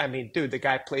bank. I mean, dude, the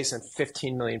guy plays and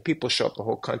 15 million people show up. The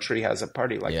whole country has a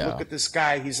party. Like, look at this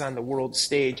guy. He's on the world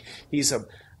stage. He's a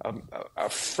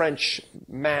French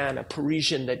man, a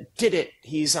Parisian that did it.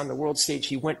 He's on the world stage.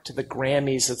 He went to the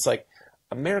Grammys. It's like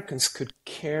Americans could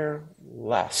care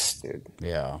less, dude.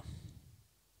 Yeah.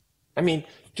 I mean,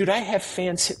 dude, I have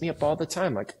fans hit me up all the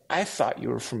time. Like, I thought you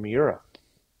were from Europe.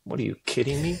 What, are you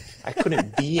kidding me? I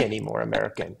couldn't be any more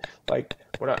American. Like,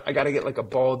 I got to get like a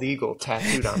bald eagle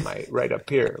tattooed on my right up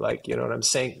here. Like, you know what I'm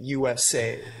saying?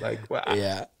 USA. Like,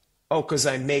 well, because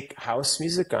I make house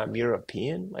music. I'm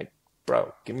European. Like,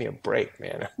 bro, give me a break,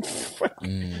 man.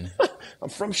 I'm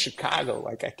from Chicago.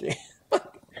 Like, I can't.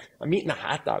 I'm eating a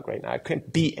hot dog right now. I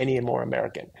couldn't be any more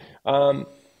American. And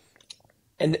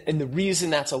the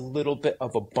reason that's a little bit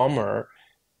of a bummer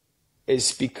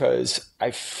is because I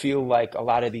feel like a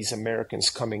lot of these Americans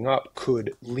coming up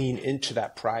could lean into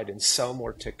that pride and sell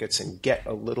more tickets and get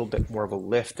a little bit more of a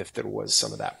lift if there was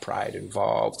some of that pride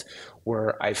involved,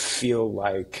 where I feel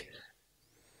like,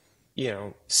 you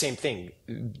know, same thing.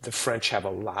 The French have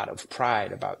a lot of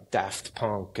pride about Daft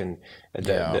Punk and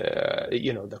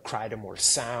the Cry to More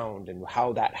sound and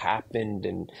how that happened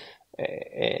and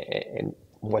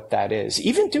what that is.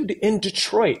 Even dude in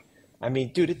Detroit, I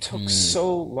mean, dude, it took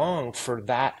so long for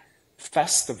that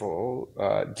festival,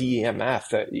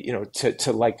 DEMF, you know,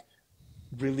 to like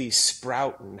really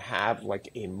sprout and have like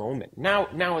a moment.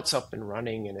 Now it's up and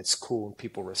running and it's cool and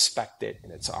people respect it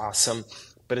and it's awesome.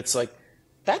 But it's like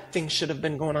that thing should have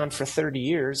been going on for 30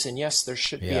 years. And yes, there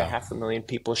should be 500,000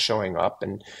 people showing up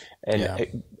and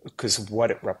because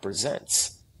what it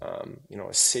represents, you know,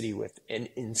 a city with an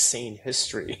insane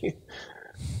history.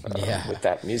 With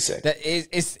that music,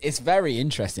 it's very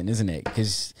interesting, isn't it?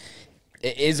 Because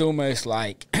it is almost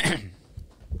like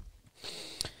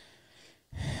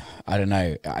I don't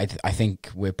know. I think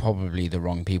we're probably the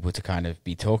wrong people to kind of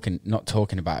be not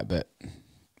talking about it, but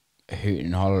hooting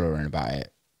and hollering about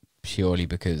it purely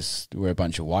because we're a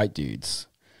bunch of white dudes.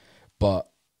 But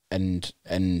and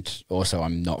also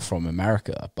I'm not from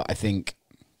America, but I think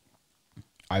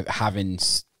having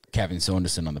Kevin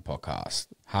Saunderson on the podcast,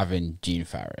 having Gene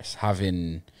Farris,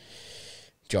 having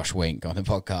Josh Wink on the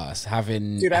podcast,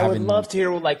 I would love to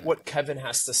hear like what Kevin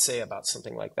has to say about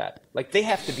something like that. Like they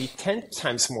have to be 10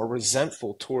 times more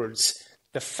resentful towards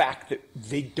the fact that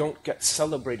they don't get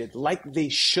celebrated like they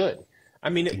should. I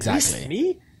mean, at least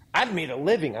me, I've made a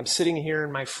living. I'm sitting here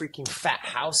in my freaking fat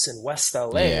house in West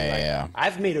LA.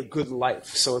 I've made a good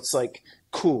life. So it's like,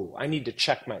 cool. I need to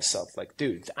check myself. Like,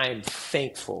 dude, I am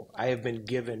thankful. I have been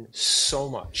given so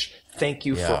much. Thank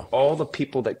you Yeah. for all the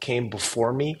people that came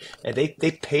before me, and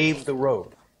they paved the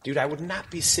road. Dude, I would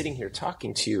not be sitting here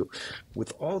talking to you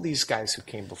with all these guys who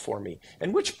came before me.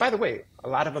 And which, by the way, a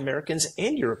lot of Americans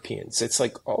and Europeans, it's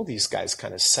like all these guys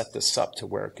kind of set this up to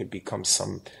where it could become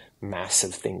some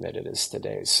massive thing that it is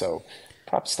today. So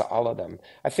props to all of them.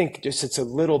 I think just it's a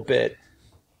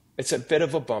bit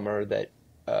of a bummer that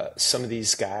some of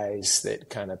these guys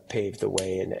that kind of paved the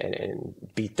way and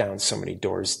beat down so many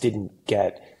doors didn't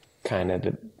get kind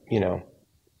of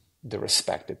the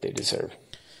respect that they deserve.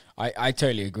 I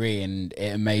totally agree, and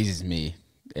it amazes me.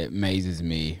 But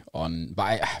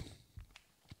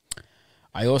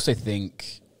I also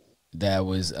think there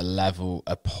was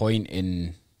a point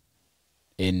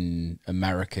in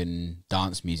American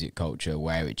dance music culture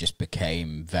where it just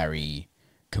became very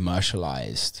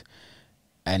commercialized,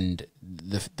 and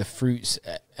the fruits,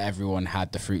 everyone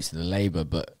had the fruits of the labor,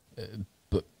 but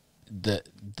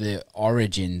the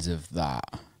origins of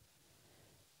that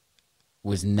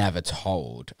was never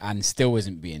told and still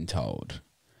isn't being told.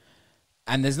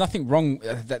 And there's nothing wrong,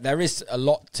 there is a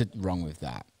lot wrong with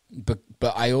that. But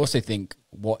I also think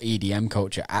what EDM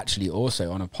culture actually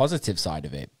also, on a positive side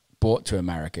of it, brought to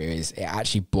America is it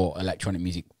actually brought electronic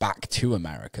music back to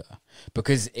America,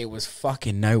 because it was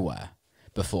fucking nowhere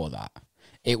before that.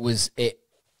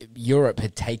 Europe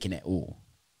had taken it all.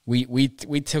 We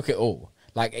took it all.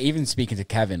 Like, even speaking to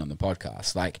Kevin on the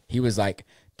podcast, like, he was like,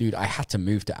 dude, I had to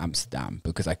move to Amsterdam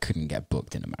because I couldn't get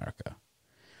booked in America.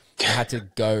 I had to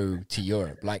go to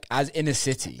Europe, like, as in a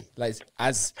city, like,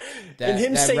 as and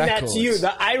him saying records. That to you,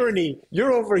 the irony,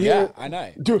 you're over here, I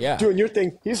know, doing your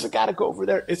thing. He's got to go over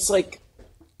there. It's like,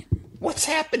 what's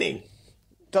happening?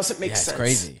 Doesn't make sense. It's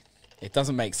crazy. It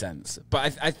doesn't make sense.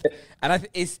 But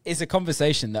it's a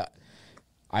conversation that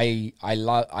I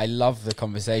love the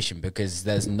conversation, because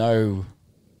there's no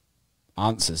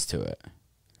answers to it.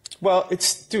 Well,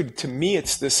 to me,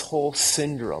 it's this whole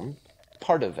syndrome,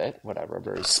 part of it, whatever, a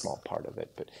very small part of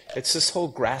it, but it's this whole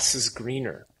grass is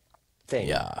greener thing.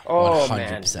 Yeah. Oh, 100%.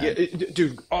 man. Yeah,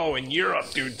 dude. Oh, in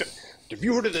Europe, dude. Have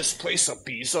you heard of this place,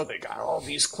 Ibiza? They got all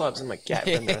these clubs. I'm like, yeah, I've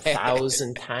been there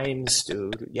 1,000 times,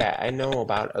 dude. Yeah, I know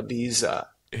about Ibiza.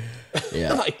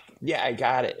 Yeah. Like, yeah, I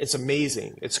got it. It's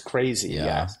amazing. It's crazy.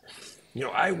 Yeah. Yeah.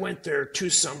 I went there 2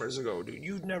 summers ago, dude.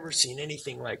 You've never seen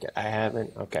anything like it. I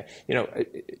haven't. Okay.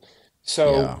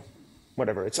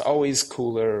 Whatever. It's always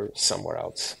cooler somewhere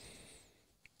else.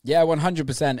 Yeah,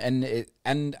 100%.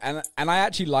 And I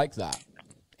actually like that.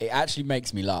 It actually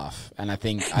makes me laugh, and I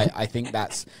think I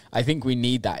think we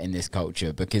need that in this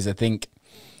culture, because I think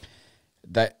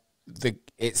that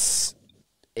it's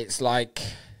like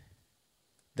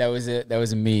there was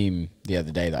a meme the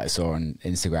other day that I saw on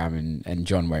Instagram, and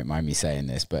John won't mind me saying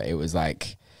this, but it was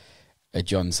like a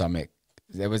John Summit.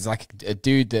 There was like a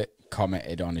dude that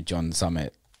commented on a John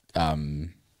Summit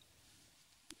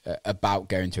about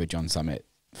going to a John Summit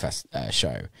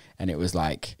show, and it was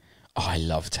like, oh, I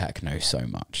love techno so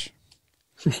much.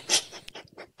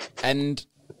 and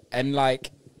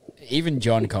like, even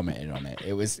John commented on it.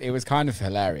 It was kind of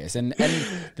hilarious.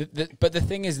 But the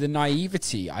thing is, the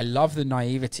naivety. I love the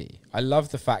naivety. I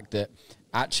love the fact that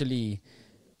actually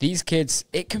these kids,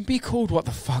 it can be called what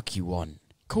the fuck you want.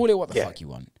 Call it what the fuck you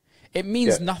want. It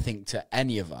means nothing to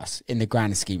any of us in the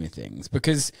grand scheme of things,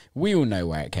 because we all know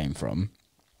where it came from.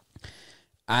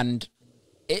 And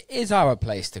it is our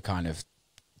place to kind of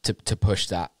to push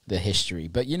the history.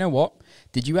 But you know what?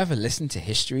 Did you ever listen to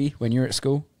history when you were at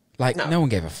school? Like, no one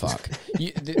gave a fuck.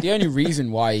 The only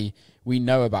reason why we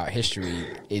know about history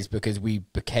is because we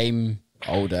became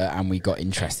older and we got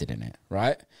interested in it,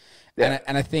 right? Yeah.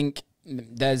 And I think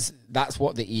that's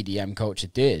what the EDM culture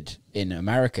did in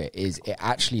America, is it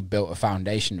actually built a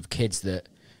foundation of kids that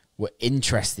were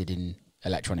interested in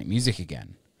electronic music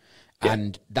again. Yeah.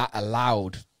 And that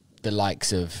allowed the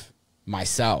likes of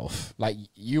myself, like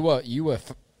you were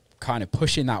kind of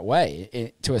pushing that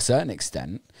way to a certain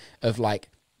extent, of like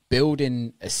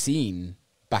building a scene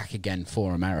back again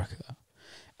for America,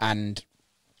 and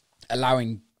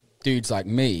allowing dudes like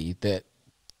me that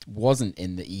wasn't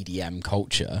in the EDM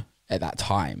culture at that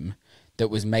time, that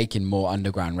was making more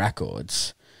underground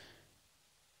records,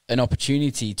 an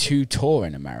opportunity to tour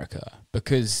in America,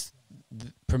 because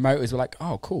the promoters were like,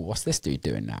 oh cool, what's this dude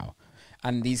doing now?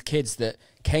 And these kids that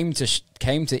came to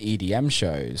EDM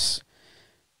shows,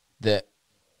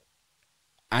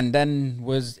 and then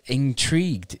was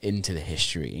intrigued into the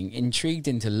history, intrigued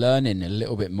into learning a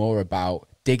little bit more about,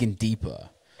 digging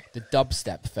deeper, the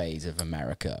dubstep phase of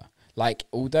America. Like,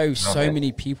 although so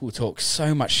many people talk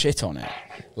so much shit on it,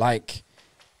 like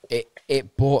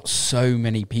it brought so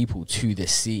many people to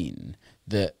this scene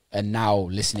that and now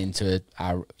listening to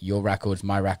your records,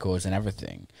 my records, and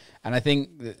everything. And I think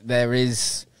there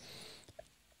is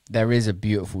a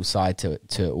beautiful side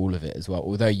to all of it as well.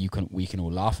 Although we can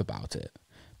all laugh about it,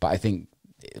 but I think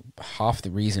half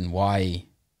the reason why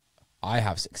I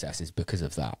have success is because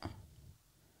of that.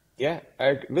 Yeah,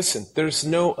 listen, there's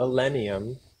no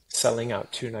Millennium selling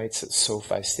out 2 nights at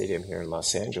SoFi Stadium here in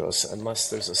Los Angeles unless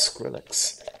there's a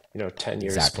Skrillex, 10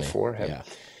 years before him. Yeah.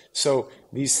 So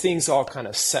these things all kind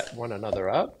of set one another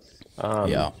up.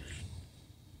 Yeah.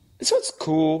 So it's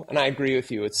cool, and I agree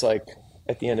with you. It's like,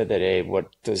 at the end of the day, what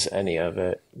does any of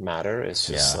it matter? It's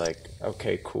just like,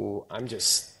 okay, cool. I'm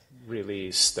just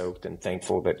really stoked and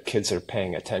thankful that kids are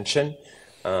paying attention,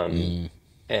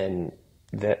 and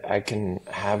that I can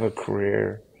have a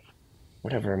career,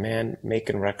 whatever, man,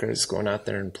 making records, going out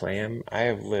there and playing them. I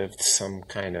have lived some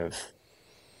kind of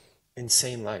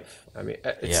insane life. I mean,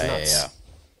 it's nuts.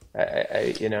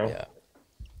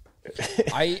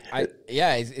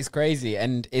 It's crazy,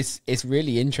 and it's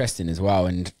really interesting as well.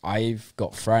 And I've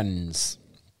got friends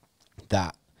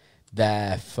that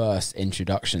their first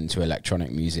introduction to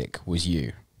electronic music was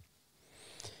you,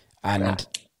 and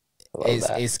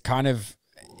it's kind of,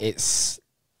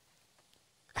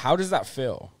 how does that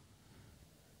feel?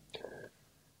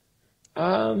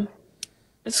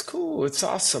 It's cool. It's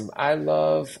awesome. I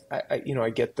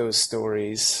get those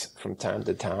stories from time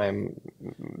to time.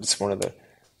 It's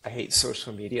I hate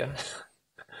social media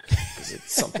because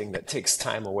it's something that takes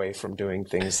time away from doing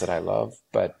things that I love,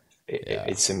 but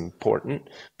it's important.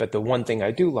 But the one thing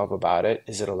I do love about it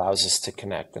is it allows us to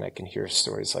connect, and I can hear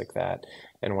stories like that.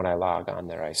 And when I log on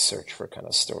there, I search for kind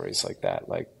of stories like that.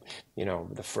 Like,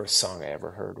 the first song I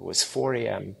ever heard was 4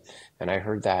 a.m. and I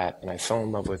heard that and I fell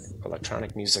in love with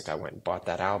electronic music. I went and bought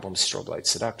that album, Strobe Light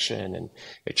Seduction, and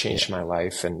it changed my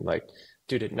life. And like,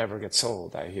 dude, it never gets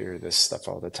old. I hear this stuff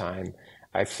all the time.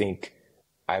 I think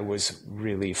I was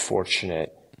really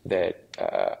fortunate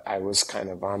that I was kind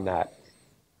of on that.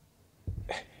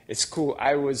 It's cool.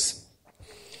 I was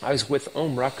with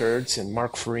Ohm Records and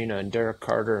Mark Farina and Derek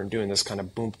Carter and doing this kind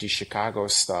of boom-ty Chicago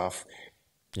stuff.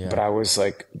 Yeah. But I was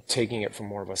like taking it from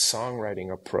more of a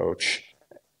songwriting approach.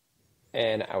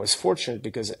 And I was fortunate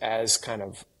because as kind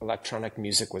of electronic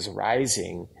music was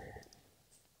rising,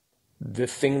 the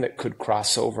thing that could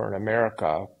cross over in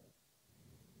America,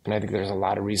 and I think there's a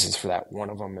lot of reasons for that. One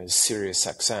of them is Sirius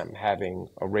XM having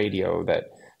a radio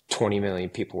that 20 million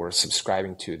people were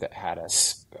subscribing to that had a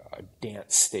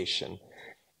dance station.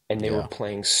 And they were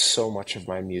playing so much of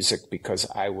my music because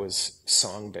I was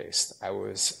song-based. I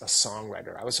was a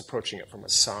songwriter. I was approaching it from a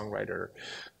songwriter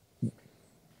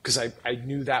because I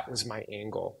knew that was my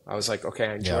angle. I was like, okay,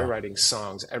 I enjoy writing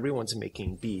songs. Everyone's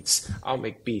making beats. I'll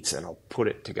make beats and I'll put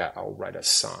it together. I'll write a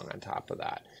song on top of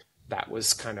that. That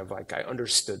was kind of like, I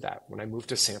understood that. When I moved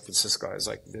to San Francisco, I was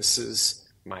like, this is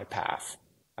my path.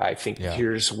 I think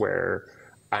here's where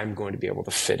I'm going to be able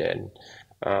to fit in.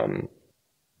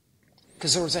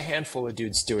 Because there was a handful of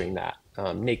dudes doing that.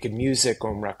 Naked Music,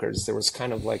 Ohm Records. There was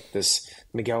kind of like this,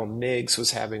 Miguel Miggs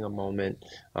was having a moment.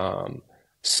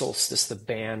 Solstice, the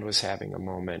band, was having a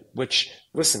moment. Which,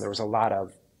 listen, there was a lot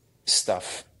of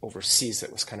stuff overseas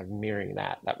that was kind of mirroring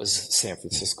that. That was San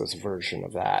Francisco's version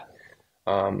of that.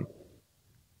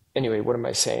 Anyway, what am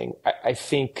I saying? I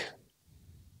think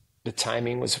the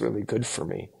timing was really good for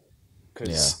me.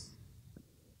 Because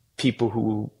people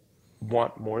who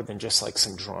want more than just like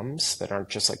some drums that aren't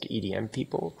just like EDM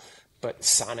people, but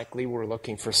sonically we're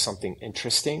looking for something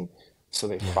interesting. So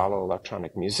they follow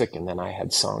electronic music, and then I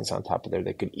had songs on top of there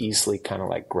that could easily kind of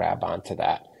like grab onto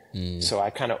that. So I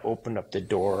kind of opened up the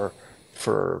door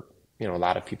for, a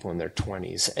lot of people in their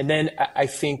 20s. And then I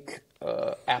think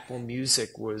Apple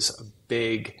Music was a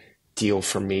big deal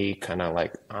for me, kind of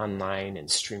like online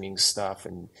and streaming stuff.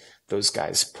 And those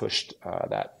guys pushed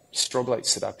that Strobe Light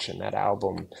Seduction, that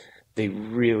album. They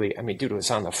really, dude, it was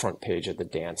on the front page of the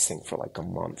dance thing for like a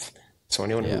month. So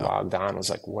anyone who logged on was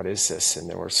like, what is this? And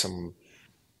there were some,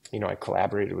 I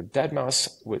collaborated with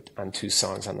deadmau5 on 2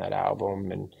 songs on that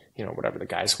album. And, whatever, the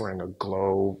guy's wearing a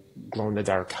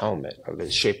glow-in-the-dark helmet of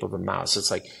the shape of a mouse. It's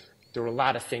like, there were a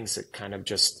lot of things that kind of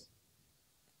just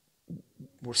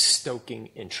were stoking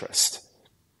interest.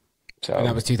 So, and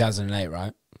that was 2008,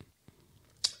 right?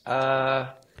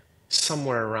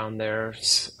 Somewhere around there.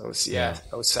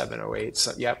 07, 08.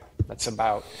 So, yep, that's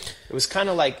about. It was kind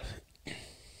of like,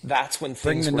 that's when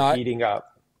things were heating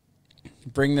up.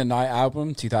 Bring the Night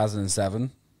album, 2007.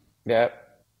 Yep.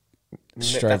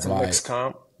 Strobe That's a Light. mixed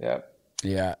comp. Yep.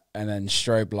 Yeah, and then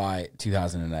Strobe Light,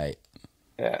 2008.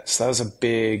 Yeah, so that was a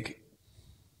big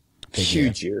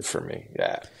huge year for me.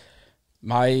 Yeah.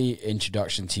 My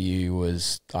introduction to you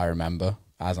was, I remember,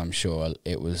 as I'm sure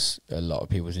it was a lot of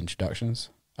people's introductions.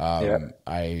 Yeah.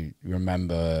 I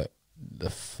remember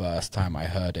the first time I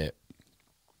heard it,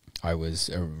 had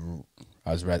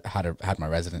my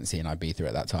residency in Ibiza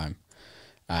at that time,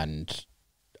 and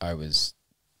I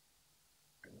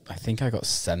think I got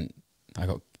sent.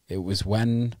 It was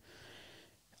when,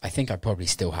 I think I probably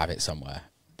still have it somewhere.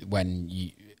 When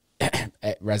you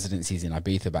at residencies in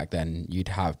Ibiza back then, you'd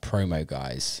have promo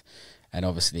guys, and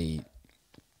obviously,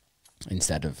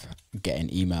 instead of getting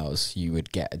emails, you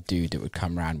would get a dude that would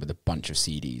come around with a bunch of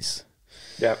CDs.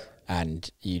 Yep. And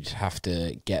you'd have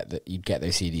to get those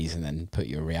CDs and then put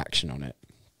your reaction on it.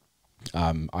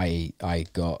 I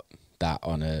got that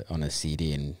on a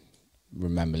CD and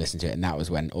remember listening to it, and that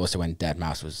was when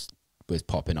deadmau5 was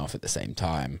popping off at the same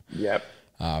time. Yep.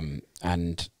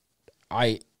 And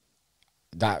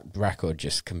that record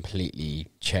just completely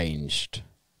changed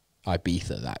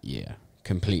Ibiza that year,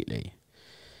 completely.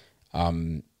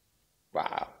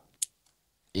 Wow.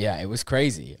 Yeah, it was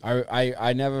crazy.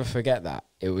 I never forget that.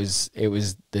 It was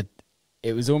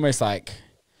almost like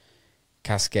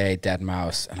Kaskade,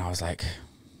 deadmau5, and I was like,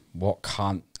 what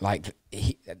can't, like,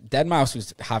 deadmau5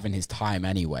 was having his time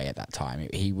anyway at that time.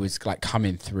 He was like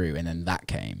coming through, and then that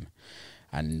came,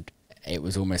 and it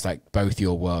was almost like both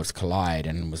your worlds collide,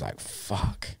 and was like,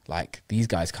 fuck, like these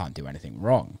guys can't do anything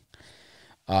wrong.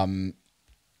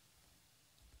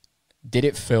 Did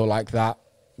it feel like that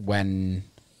when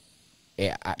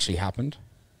it actually happened?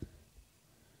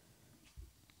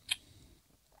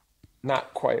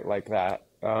 Not quite like that.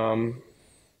 I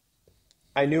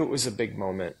knew it was a big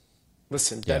moment.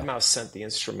 Listen, deadmau5 sent the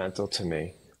instrumental to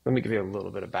me. Let me give you a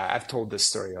little bit of back. I've told this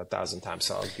story 1,000 times,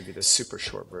 so I'll give you the super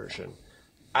short version.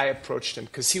 I approached him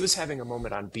because he was having a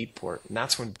moment on Beatport, and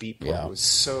that's when Beatport was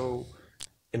so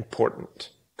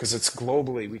important, because it's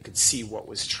globally, we could see what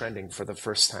was trending for the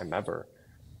first time ever.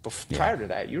 But prior to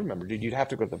that, you remember, dude, you'd have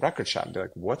to go to the record shop and be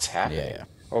like, what's happening?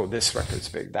 Oh, this record's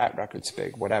big, that record's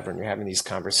big, whatever. And you're having these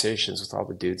conversations with all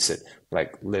the dudes that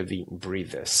like live, eat, and breathe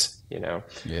this, you know?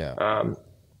 Yeah.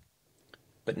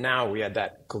 But now we had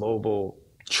that global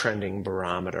trending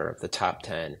barometer of the top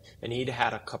 10, and he'd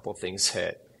had a couple things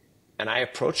hit. And I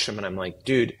approached him and I'm like,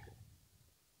 dude,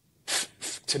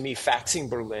 to me, Faxing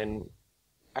Berlin,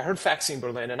 I heard Faxing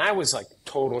Berlin, and I was like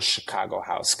total Chicago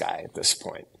house guy at this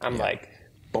point. I'm like,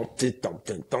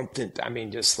 I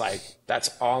mean, just like, that's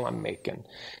all I'm making.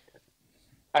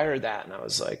 I heard that and I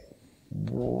was like,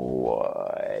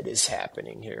 what is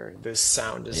happening here? This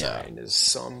sound design is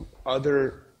some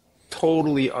other,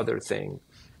 totally other thing.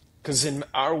 Because in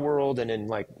our world, and in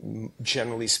like,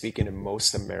 generally speaking, in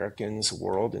most Americans'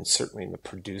 world, and certainly in the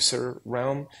producer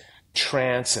realm,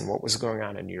 trance and what was going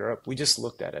on in Europe, we just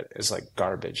looked at it as like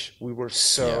garbage. We were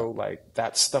so like,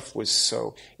 that stuff was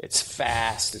so, it's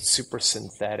fast, it's super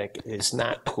synthetic, it's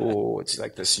not cool, it's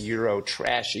like this Euro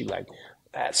trashy, like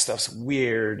that stuff's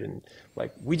weird, and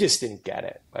like we just didn't get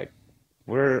it. Like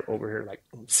we're over here like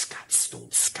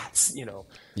scots, you know.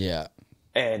 Yeah.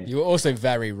 And you were also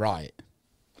very right.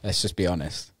 Let's just be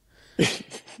honest.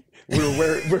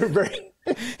 we're very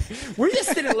we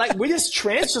just didn't like, we just,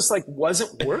 trance just like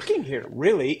wasn't working here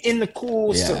really in the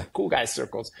cool guy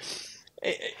circles,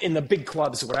 in the big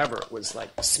clubs, whatever. It was like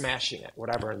smashing it,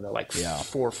 whatever, and the like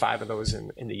 4 or 5 of those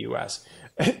in the US.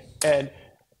 And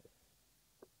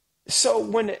so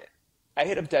when I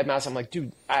hit up deadmau5, I'm like,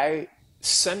 dude,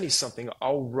 send me something,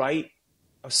 I'll write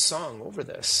a song over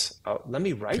this. Let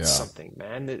me write something,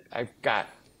 man. I've got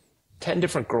 10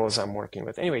 different girls I'm working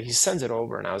with. Anyway, he sends it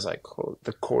over, and I was like, oh,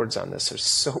 the chords on this are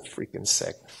so freaking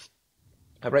sick.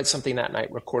 I write something that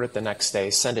night, record it the next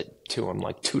day, send it to him.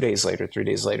 Like 2 days later, 3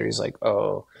 days later, he's like,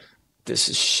 oh, this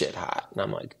is shit hot. And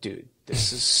I'm like, dude,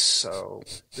 this is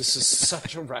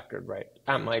such a record, right?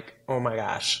 I'm like, oh my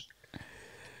gosh.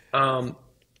 And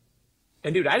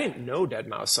dude, I didn't know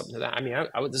deadmau5 something to that. I mean,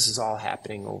 this is all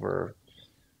happening over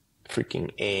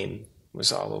freaking AIM.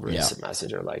 Was all over Instant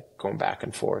Messenger, like going back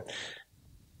and forth.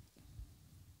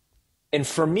 And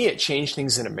for me, it changed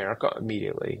things in America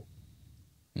immediately,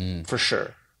 for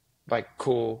sure. Like,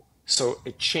 cool. So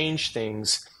it changed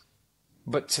things.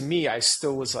 But to me, I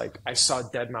still was like, I saw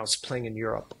deadmau5 playing in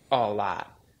Europe a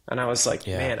lot. And I was like,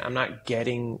 man, I'm not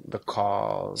getting the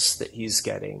calls that he's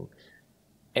getting.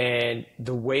 And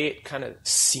the way it kind of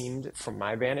seemed from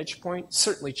my vantage point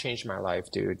certainly changed my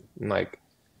life, dude. And like,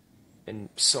 in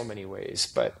so many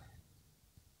ways. But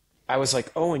I was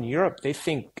like, oh, in Europe, they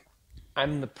think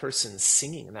I'm the person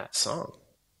singing that song.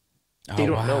 They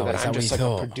don't know that I'm just like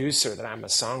a producer, that I'm a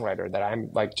songwriter, that I'm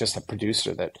like just a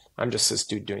producer, that I'm just this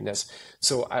dude doing this.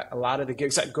 So a lot of the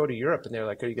gigs, I'd go to Europe and they're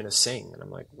like, are you going to sing? And I'm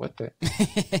like, what the?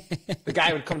 The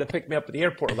guy would come to pick me up at the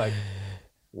airport like,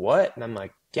 what? And I'm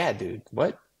like, yeah, dude,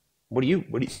 what? What? You know?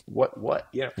 What do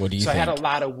you So I think? had a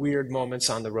lot of weird moments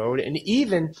on the road. And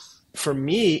even for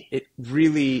me, it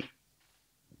really,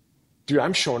 dude,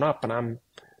 I'm showing up and I'm,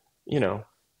 you know,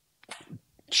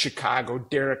 Chicago,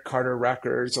 Derek Carter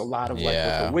Records, a lot of like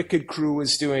what the Wicked Crew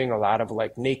was doing, a lot of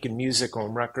like Naked Music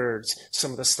on records,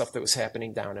 some of the stuff that was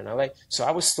happening down in LA. So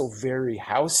I was still very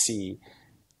housey,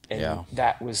 and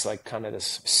that was like kind of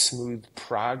this smooth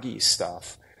proggy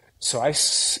stuff. So I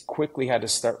quickly had to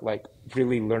start like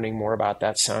really learning more about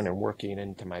that sound and working it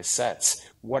into my sets.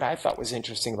 What I thought was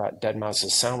interesting about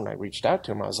deadmau5's sound when I reached out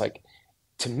to him, I was like,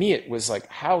 to me, it was like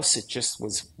house. It just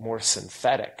was more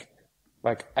synthetic.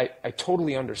 Like I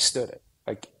totally understood it.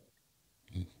 Like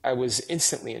I was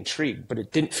instantly intrigued, but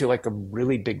it didn't feel like a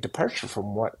really big departure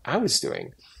from what I was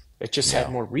doing. It just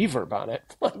had more reverb on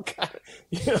it. Like,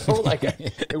 you know, like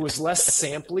it was less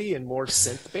samply and more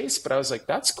synth based, but I was like,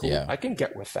 that's cool. I can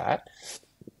get with that.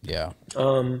 Yeah.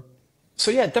 So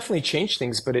yeah, it definitely changed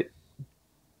things, but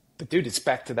dude, it's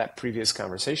back to that previous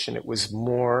conversation.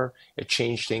 It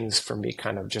changed things for me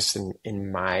kind of just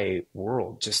in my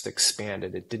world, just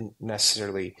expanded. It didn't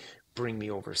necessarily bring me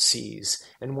overseas.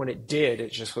 And when it did,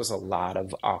 it just was a lot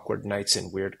of awkward nights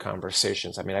and weird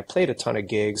conversations. I mean, I played a ton of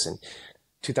gigs in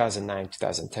 2009,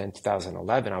 2010,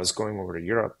 2011. I was going over to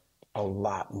Europe a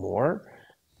lot more,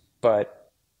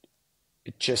 but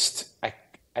it just,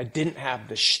 I didn't have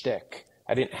the shtick.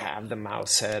 I didn't have the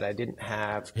mouse head. I didn't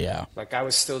have, like, I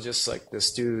was still just like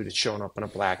this dude showing up in a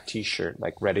black t-shirt,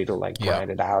 like ready to like grind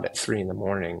it out at 3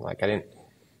 a.m. Like I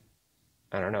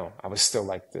don't know. I was still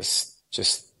like this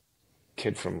just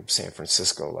kid from San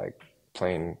Francisco, like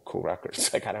playing cool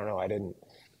records. Like, I don't know.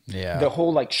 The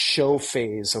whole like show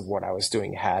phase of what I was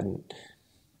doing hadn't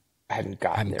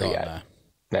gotten there yet.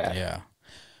 Yeah.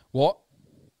 What?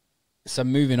 So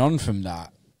moving on from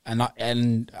that,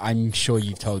 and I'm sure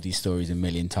you've told these stories a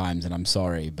million times, and I'm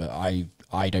sorry, but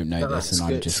I don't know this,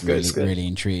 and I'm just really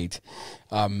intrigued.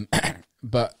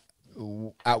 But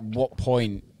at what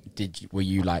point were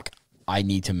you like, I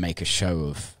need to make a show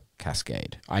of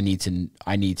Kaskade? I need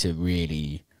to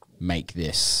really make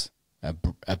this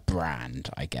a brand,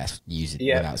 I guess, use it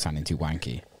without sounding too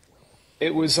wanky.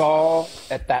 It was all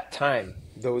at that time,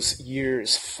 those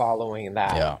years following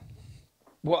that. Yeah.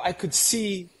 Well, I could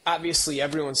see, obviously,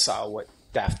 everyone saw what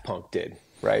Daft Punk did,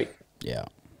 right? Yeah.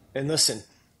 And listen,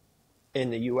 in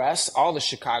the US, all the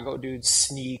Chicago dudes,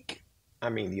 Sneak, I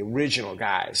mean, the original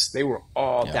guys, they were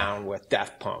all down with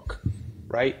Daft Punk,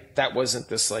 right? That wasn't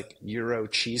this like Euro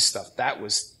cheese stuff. That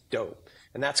was dope.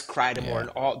 And that's Crydamore and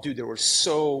all, dude, there were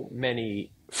so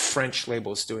many French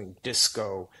labels doing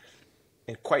disco.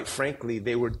 And quite frankly,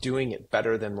 they were doing it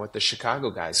better than what the Chicago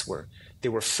guys were. They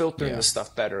were filtering the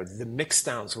stuff better. The mix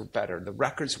downs were better. The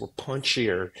records were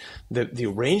punchier. The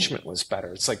arrangement was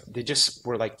better. It's like they just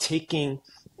were like it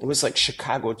was like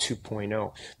Chicago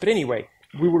 2.0. But anyway,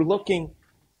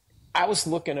 I was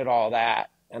looking at all that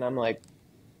and I'm like,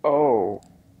 oh,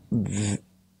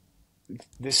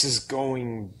 this is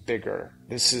going bigger.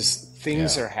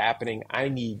 Things are happening.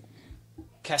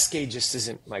 Kaskade just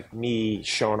isn't like me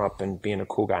showing up and being a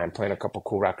cool guy and playing a couple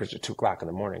cool records at 2 o'clock in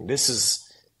the morning.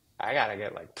 I got to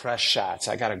get like press shots.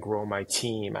 I got to grow my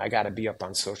team. I got to be up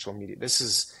on social media. This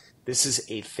is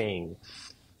a thing.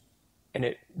 And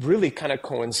it really kind of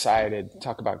coincided,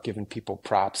 talk about giving people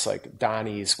props. Like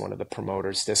Donnie's one of the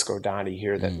promoters, Disco Donnie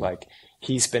here, that like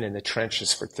he's been in the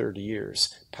trenches for 30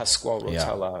 years. Pasquale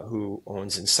Rotella, who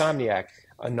owns Insomniac,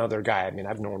 another guy. I mean,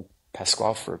 I've known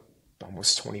Pasquale for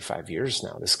almost 25 years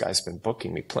now. This guy's been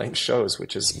booking me playing shows,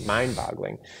 which is mind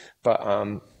boggling. But,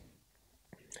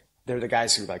 they're the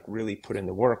guys who like really put in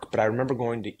the work. But I remember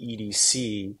going to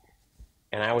EDC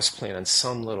and I was playing on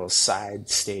some little side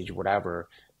stage, whatever,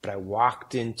 but I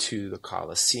walked into the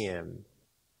Coliseum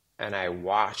and I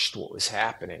watched what was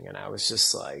happening. And I was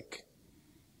just like,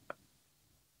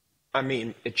 I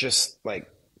mean, it just like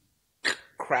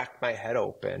cracked my head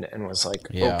open and was like,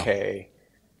 okay,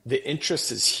 the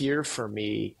interest is here for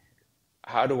me.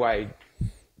 How do I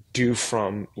do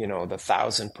from, the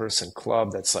 1,000-person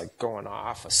club that's like going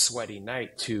off a sweaty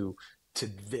night to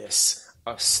this,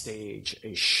 a stage,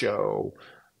 a show,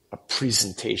 a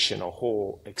presentation, a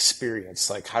whole experience?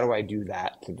 Like, how do I do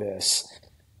that to this?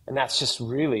 And that's just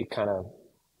really kind of,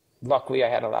 luckily I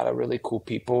had a lot of really cool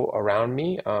people around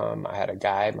me. I had a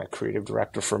guy, my creative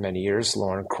director for many years,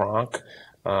 Lauren Kronk.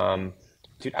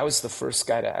 Dude, I was the first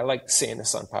guy I like saying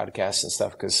this on podcasts and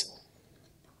stuff because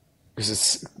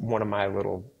it's one of my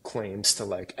little claims to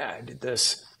like, I did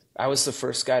this. I was the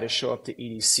first guy to show up to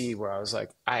EDC where I was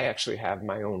like, I actually have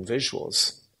my own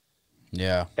visuals.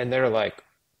 Yeah. And they're like,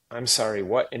 I'm sorry,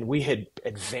 what? And we had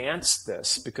advanced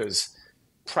this because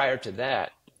prior to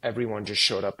that, everyone just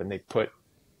showed up and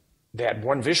they had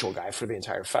one visual guy for the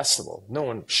entire festival. No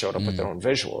one showed up with their own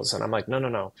visuals. And I'm like, no, no,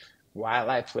 no. While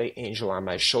I play Angel on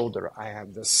My Shoulder, I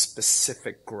have this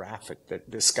specific graphic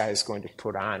that this guy is going to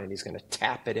put on, and he's going to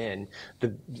tap it in.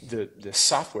 The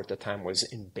software at the time was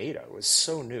in beta. It was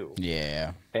so new.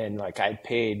 Yeah. And like I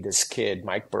paid this kid,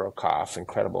 Mike Burakoff,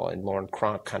 incredible, and Lauren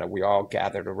Cronk, we all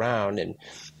gathered around, and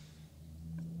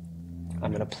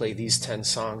I'm going to play these 10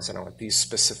 songs and I want these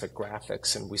specific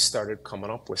graphics. And we started coming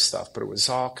up with stuff, but it was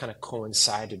all kind of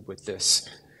coincided with this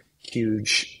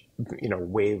huge,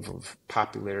 wave of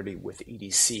popularity with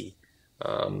EDC.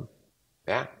 And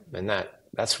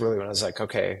that's really when I was like,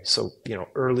 okay, so,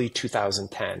 early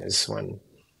 2010 is when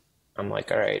I'm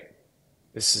like, all right,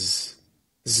 this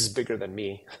is bigger than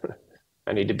me.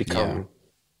 I need to become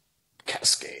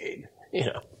Kaskade,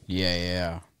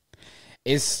 Yeah.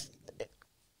 Is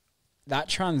that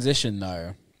transition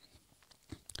though,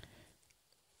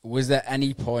 was there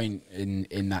any point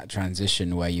in that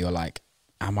transition where you're like,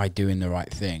 am I doing the right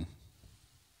thing?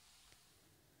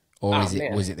 Or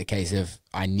was it the case of,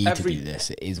 I need to do this,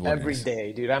 it is what every it is?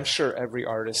 day, dude? I'm sure every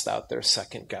artist out there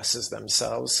second guesses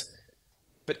themselves,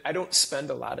 but I don't spend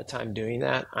a lot of time doing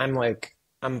that. I'm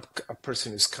a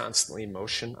person who's constantly in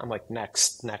motion. I'm like,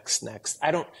 next.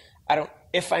 I don't,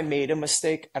 if I made a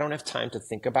mistake, I don't have time to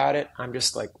think about it. I'm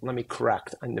just like, let me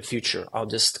correct in the future. I'll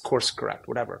just course correct,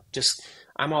 whatever.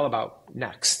 I'm all about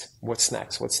next. What's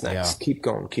next? Yeah. Keep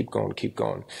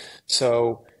going.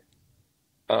 So,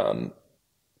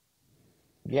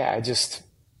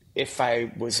 if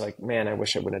I was like, man, I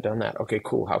wish I would have done that. Okay,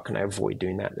 cool. How can I avoid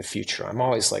doing that in the future? I'm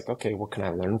always like, okay, what can I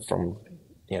learn from,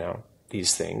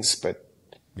 these things? But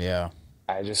yeah,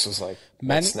 I just was like,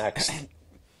 what's next?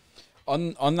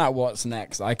 On that what's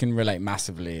next, I can relate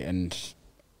massively, and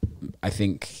I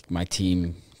think my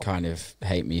team kind of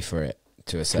hate me for it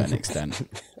to a certain extent.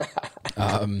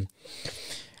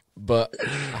 But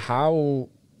how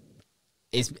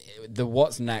is the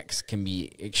what's next can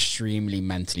be extremely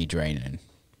mentally draining.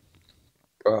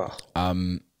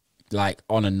 Like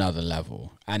on another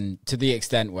level, and to the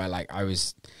extent where like I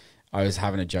was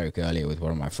having a joke earlier with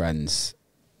one of my friends.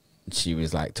 She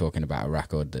was like talking about a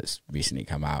record that's recently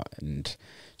come out, and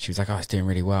she was like, oh, it's doing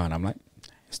really well. And I'm like,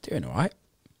 it's doing all right.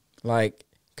 Like,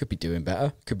 could be doing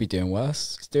better, could be doing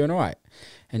worse. It's doing all right.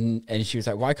 And she was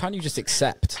like, why can't you just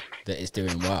accept that it's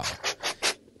doing well?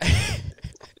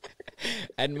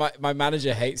 And my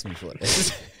manager hates me for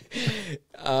this.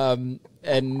 And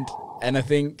I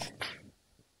think,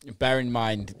 bear in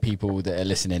mind, people that are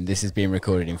listening, this is being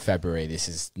recorded in February. This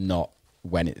is not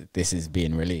when this is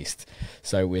being released,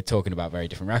 so we're talking about very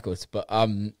different records. But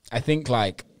I think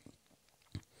like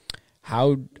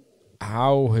how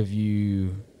have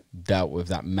you dealt with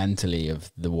that mentally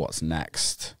of the what's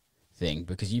next thing,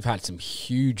 because you've had some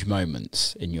huge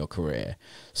moments in your career,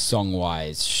 song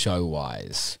wise, show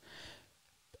wise,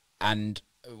 and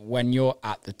when you're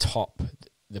at the top,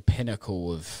 the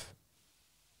pinnacle of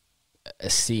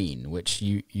a scene, which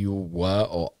you were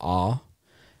or are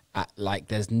at, like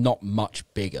there's not much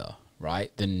bigger,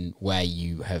 right, than where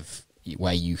you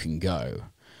can go.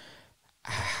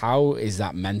 How is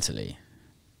that mentally?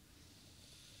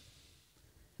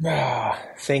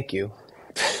 Thank you.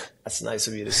 That's nice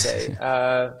of you to say.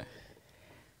 I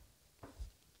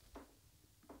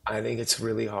think it's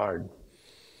really hard.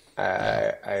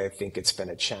 I think it's been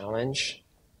a challenge.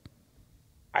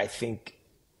 I think,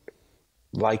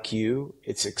 like you,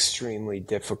 it's extremely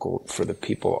difficult for the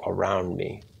people around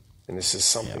me. And this is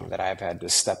something that I've had to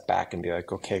step back and be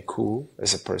like, okay, cool.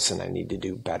 As a person, I need to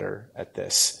do better at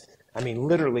this. I mean,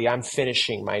 literally, I'm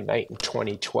finishing my night in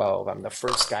 2012. I'm the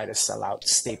first guy to sell out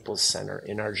Staples Center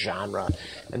in our genre.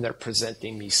 And they're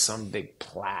presenting me some big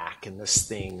plaque and this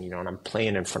thing, and I'm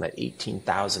playing in front of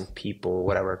 18,000 people,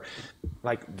 whatever.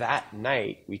 Like that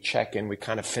night, we check in, we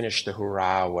kind of finish the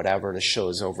hurrah, whatever, the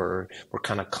show's over. We're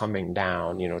kind of coming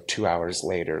down, 2 hours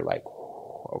later, like,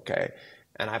 okay.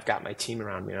 And I've got my team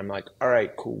around me, and I'm like, all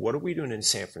right, cool. What are we doing in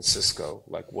San Francisco?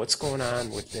 Like, what's going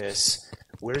on with this?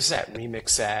 Where's that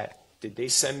remix at? Did they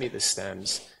send me the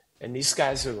stems? And these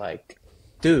guys are like,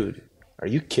 dude, are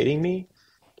you kidding me?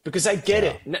 Because I get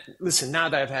it. Listen, now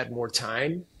that I've had more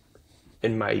time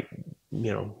in my,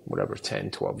 10,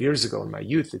 12 years ago in my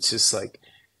youth, it's just like,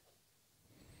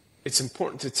 it's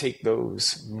important to take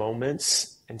those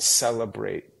moments and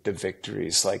celebrate the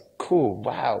victories. Like, cool,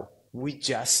 wow, we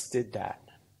just did that.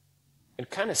 And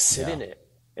kind of sit in it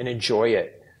and enjoy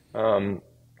it.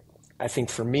 I think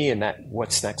for me, in that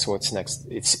what's next,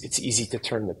 it's easy to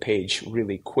turn the page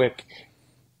really quick.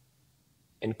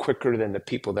 and quicker than the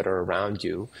people that are around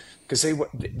you, because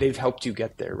they've helped you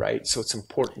get there, right? So it's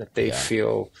important that they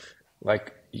feel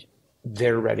like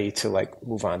they're ready to like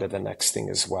move on to the next thing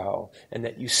as well, and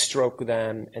that you stroke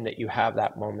them, and that you have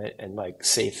that moment and like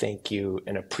say thank you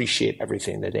and appreciate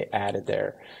everything that they added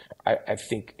there. I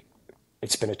think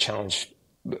it's been a challenge,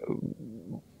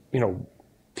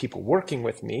 people working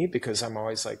with me, because I'm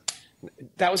always like,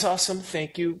 that was awesome,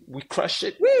 thank you, we crushed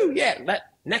it, woo, yeah,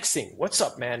 next thing, what's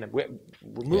up, man? We're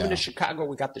moving to Chicago,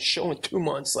 we got the show in 2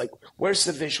 months, like, where's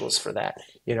the visuals for that?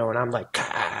 And I'm like,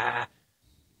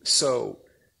 So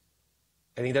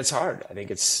I think that's hard. I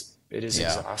think it is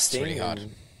exhausting. It's really hard.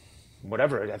 And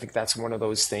whatever. I think that's one of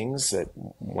those things that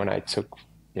when I took,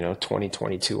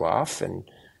 2022 off or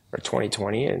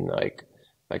 2020, and like,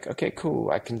 okay,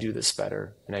 cool, I can do this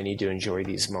better, and I need to enjoy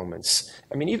these moments.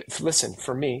 I mean, listen,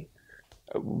 for me,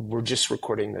 we're just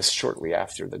recording this shortly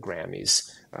after the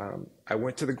Grammys. I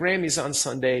went to the Grammys on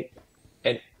Sunday,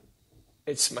 and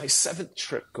it's my 7th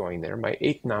trip going there, my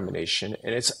 8th nomination,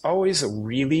 and it's always a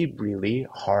really, really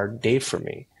hard day for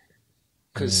me,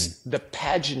 because the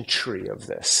pageantry of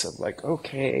this, of like,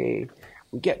 okay,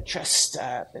 we get dressed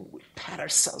up and we pat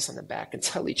ourselves on the back and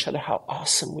tell each other how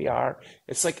awesome we are.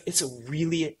 It's like,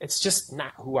 it's just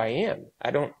not who I am.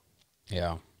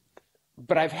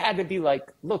 But I've had to be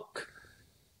like, look,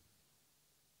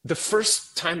 the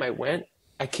first time I went,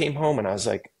 I came home and I was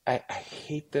like, I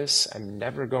hate this. I'm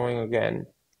never going again.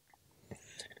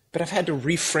 But I've had to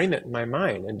reframe it in my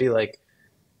mind and be like,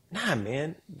 nah,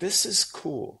 man, this is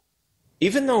cool.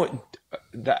 Even though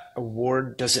that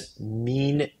award doesn't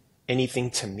mean anything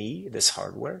to me, this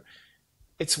hardware,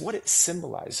 it's what it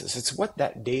symbolizes. It's what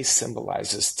that day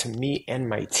symbolizes to me and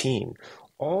my team.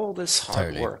 All this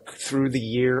hard work through the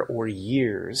year or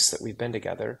years that we've been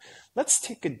together. Let's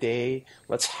take a day.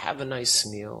 Let's have a nice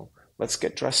meal. Let's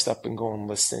get dressed up and go and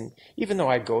listen. Even though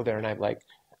I go there and I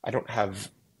don't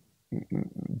have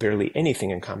barely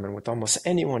anything in common with almost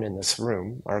anyone in this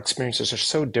room. Our experiences are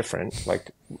so different.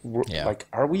 Like,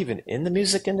 are we even in the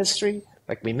music industry?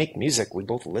 Like, we make music, we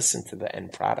both listen to the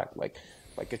end product. Like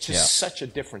it's just such a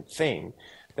different thing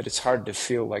that it's hard to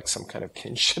feel like some kind of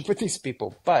kinship with these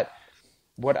people. But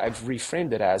what I've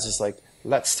reframed it as is like,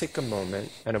 let's take a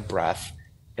moment and a breath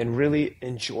and really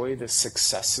enjoy the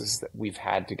successes that we've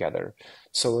had together.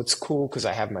 So it's cool because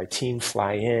I have my team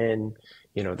fly in.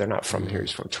 They're not from here.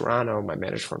 He's from Toronto. My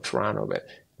manager's from Toronto, but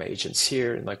my agent's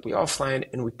here. And like, we all fly in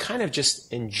and we kind of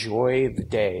just enjoy the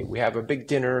day. We have a big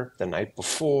dinner the night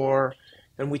before,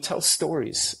 and we tell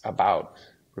stories about,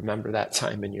 remember that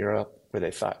time in Europe where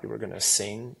they thought you were going to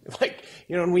sing? Like,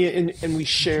 and we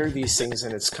share these things,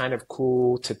 and it's kind of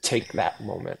cool to take that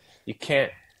moment. You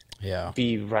can't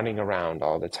be running around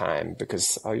all the time,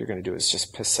 because all you're going to do is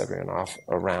just piss everyone off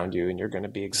around you, and you're going to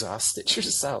be exhausted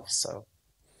yourself. So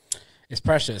it's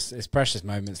precious. It's precious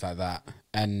moments like that.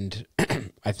 And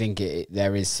I think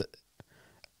there is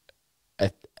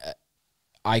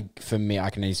for me, I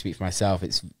can only speak for myself.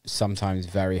 It's sometimes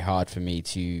very hard for me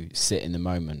to sit in the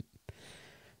moment,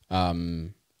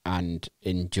 and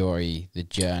enjoy the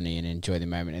journey and enjoy the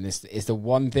moment. And it's the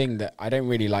one thing that I don't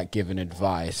really like giving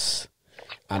advice.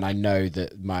 And I know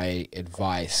that my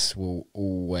advice will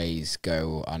always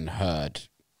go unheard.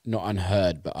 Not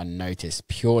unheard, but unnoticed,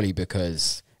 purely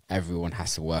because everyone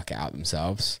has to work it out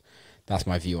themselves. That's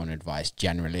my view on advice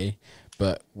generally.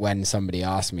 But when somebody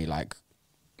asks me, like,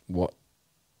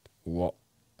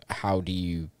 how do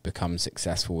you become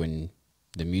successful in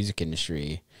the music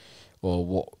industry, or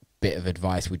what bit of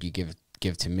advice would you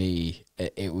give to me,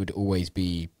 it would always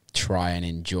be try and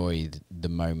enjoy the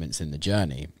moments in the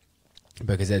journey.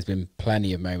 Because there's been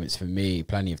plenty of moments for me,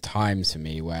 plenty of times for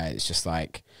me, where it's just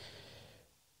like,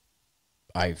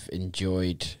 I've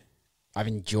enjoyed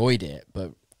it,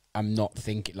 but I'm not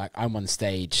thinking, like, I'm on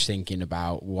stage thinking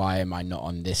about why am I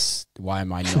on this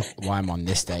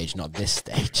stage, not this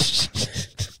stage.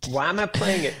 Why am I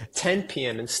playing at 10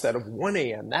 p.m. instead of 1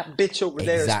 a.m.? That bitch over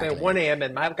there is playing 1 a.m.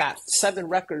 and I've got 7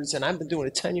 records and I've been doing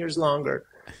it 10 years longer.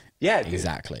 Yeah, dude.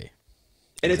 Exactly.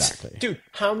 And dude,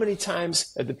 how many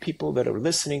times are the people that are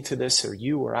listening to this, or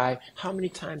you or I, how many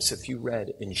times have you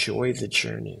read, enjoy the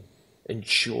journey,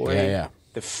 enjoy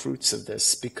the fruits of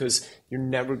this, because you're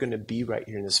never going to be right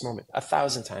here in this moment?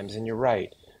 1,000 times, and you're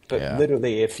right. But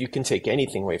literally, if you can take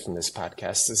anything away from this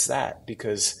podcast, is that,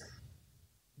 because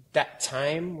that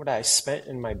time what I spent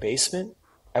in my basement,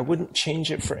 I wouldn't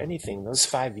change it for anything. Those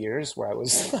 5 years where I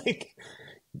was like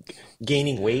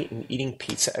gaining weight and eating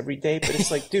pizza every day, but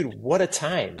it's like, dude, what a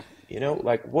time,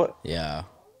 like what? Yeah.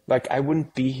 Like, I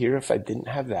wouldn't be here if I didn't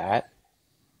have that.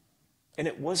 And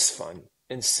it was fun.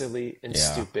 and silly and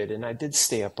Yeah. stupid. And I did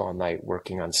stay up all night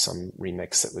working on some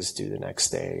remix that was due the next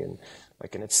day, and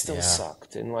like, and it still Yeah.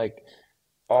 sucked. And like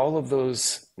all of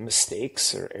those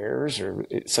mistakes or errors, or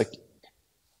it's like,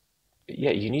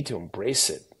 yeah, you need to embrace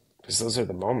it, because those are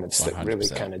the moments that really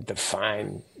 100%. kind of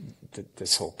define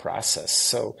this whole process.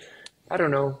 So I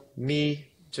don't know, me,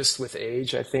 just with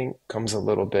age, I think comes a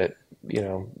little bit, you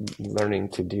know, learning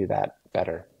to do that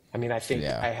better. I mean, I think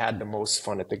Yeah. I had the most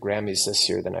fun at the Grammys this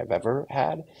year than I've ever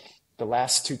had. The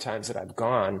last 2 times that I've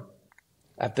gone,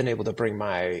 I've been able to bring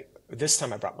this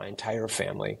time I brought my entire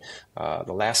family.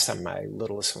 The last time my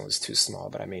littlest one was too small,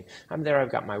 but I mean, I'm there,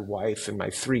 I've got my wife and my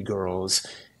 3 girls.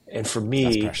 And for That's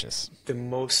me, precious. the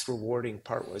most rewarding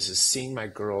part was seeing my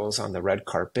girls on the red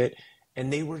carpet,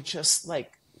 and they were just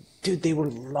like, dude, they were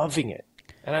loving it.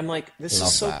 And I'm like, this Love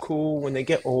is so that. cool. When they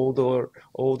get older,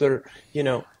 you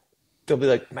know, they'll be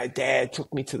like, my dad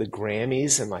took me to the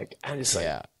Grammys, and like, I'm just like,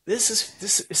 Yeah.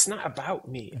 this, it's not about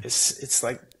me. It's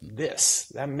like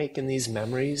this. I'm making these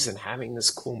memories and having this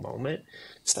cool moment.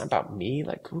 It's not about me.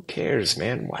 Like, who cares,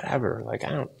 man? Whatever. Like,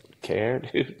 I don't care,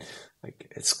 dude.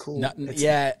 Like, it's cool. No,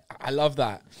 yeah, I love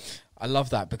that. I love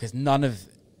that, because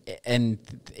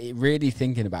really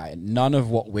thinking about it, none of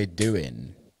what we're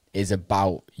doing is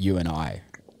about you and I.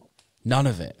 None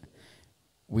of it.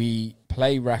 We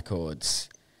play records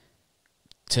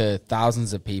to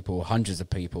thousands of people, hundreds of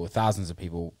people, thousands of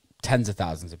people, tens of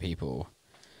thousands of people,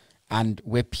 and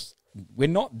we're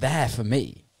not there for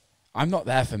me. I'm not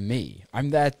there for me. I'm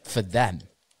there for them.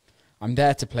 I'm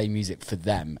there to play music for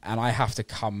them, and I have to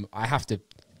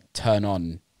turn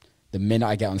on the minute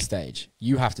I get on stage.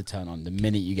 You have to turn on the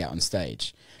minute you get on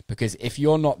stage, because if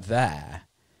you're not there,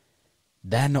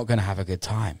 they're not going to have a good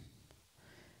time.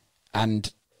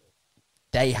 And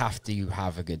they have to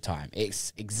have a good time.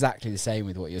 It's exactly the same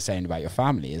with what you're saying about your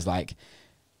family. Is like,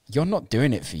 you're not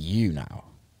doing it for you now.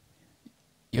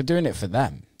 You're doing it for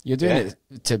them. You're doing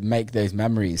it to make those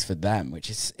memories for them, which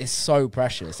is so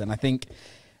precious. And I think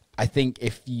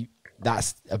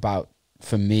that's about,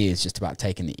 for me, it's just about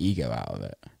taking the ego out of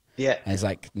it. Yeah. And it's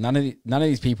like, none of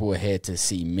these people are here to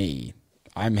see me.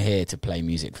 I'm here to play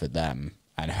music for them,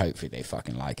 and hopefully they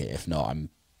fucking like it. If not, I'm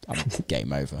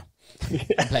game over.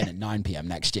 I'm playing at 9 p.m.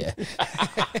 next year.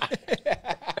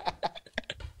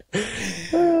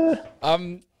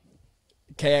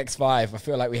 Kx5, I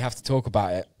feel like we have to talk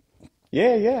about it.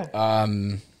 Yeah.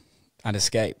 And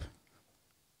Escape.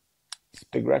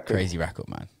 Big record. Crazy record,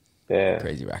 man. Yeah.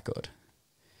 Crazy record.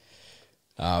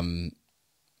 What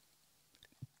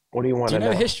do you want Do you to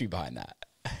know know? the history behind that?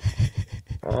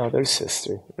 Oh, there's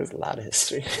history. There's a lot of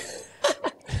history.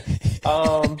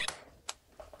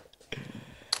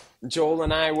 Joel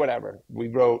and I, whatever, we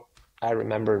wrote, I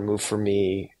remember, Move For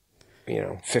Me,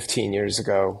 15 years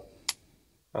ago.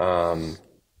 I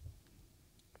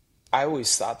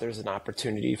always thought there's an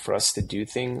opportunity for us to do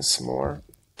things more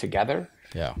together.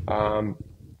 Yeah.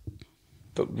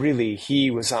 But really, he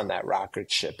was on that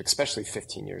rocket ship, especially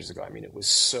 15 years ago. I mean, it was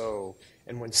so...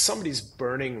 And when somebody's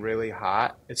burning really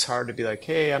hot, it's hard to be like,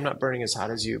 hey, I'm not burning as hot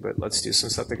as you, but let's do some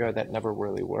stuff together. That never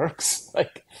really works.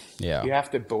 Like, Yeah. you have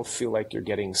to both feel like you're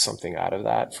getting something out of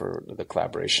that for the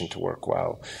collaboration to work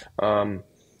well.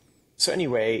 So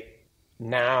anyway,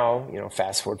 now,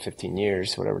 fast forward 15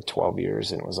 years, whatever, 12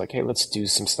 years, and it was like, hey, let's do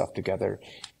some stuff together.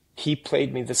 He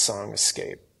played me the song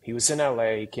Escape. He was in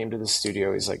LA, he came to the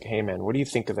studio, he's like, hey man, what do you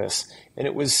think of this? And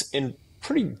it was in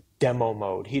pretty demo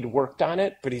mode. He'd worked on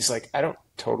it, but he's like, I don't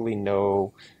totally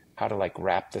know how to like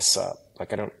wrap this up.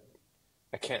 Like,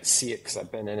 I can't see it because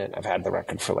I've been in it. I've had the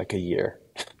record for like a year.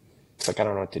 It's like, I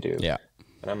don't know what to do. Yeah.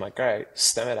 And I'm like, all right,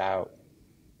 stem it out.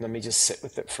 Let me just sit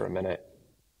with it for a minute.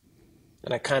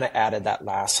 And I kind of added that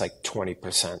last like 20%,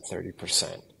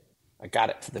 30%. I got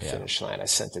it to the finish line. I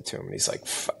sent it to him and he's like,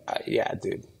 yeah,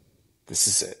 dude, this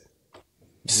is it.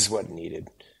 This is what it needed.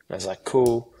 And I was like,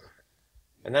 cool.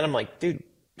 And then I'm like, dude,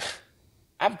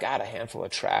 I've got a handful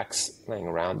of tracks laying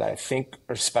around that I think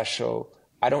are special.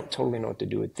 I don't totally know what to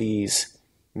do with these.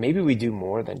 Maybe we do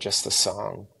more than just a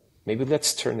song. Maybe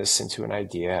let's turn this into an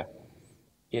idea.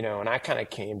 And I kind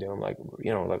of came to him like,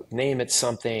 like, name it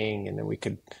something, and then we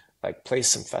could like play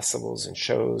some festivals and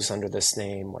shows under this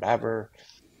name, whatever.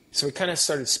 So we kind of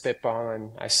started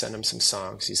spitballing. I sent him some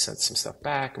songs. He sent some stuff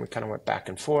back, and we kind of went back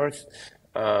and forth.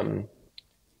 And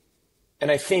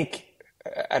I think,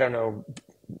 I don't know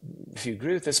if you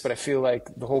agree with this, but I feel like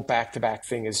the whole back-to-back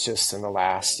thing is just in the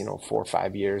last, 4 or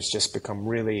 5 years, just become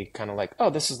really kind of like, oh,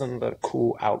 this is another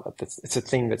cool outlet. It's a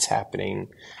thing that's happening.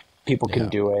 People can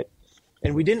do it.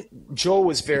 And Joel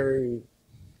was very,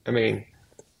 I mean,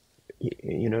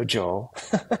 Joel,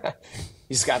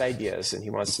 he's got ideas and he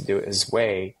wants to do it his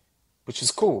way. which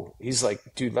is cool. He's like,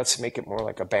 dude, let's make it more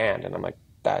like a band. And I'm like,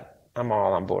 I'm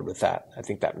all on board with that. I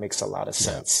think that makes a lot of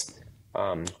sense.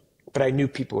 But I knew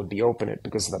people would be open it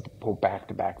because the whole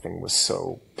back-to-back thing was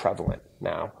so prevalent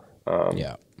now.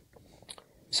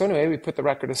 So anyway, we put the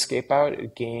record Escape out.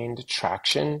 It gained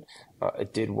traction.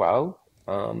 It did well.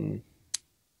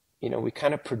 We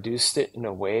kind of produced it in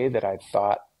a way that I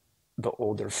thought the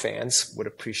older fans would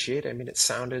appreciate. I mean, it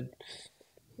sounded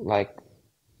like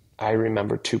I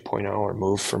Remember 2.0 or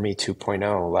Move For Me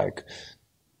 2.0, like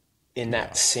in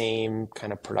that same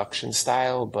kind of production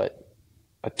style, but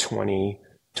a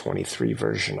 2023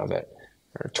 version of it,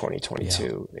 or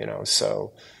 2022,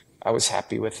 so I was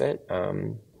happy with it.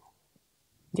 And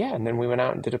then we went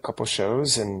out and did a couple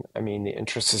shows, and I mean, the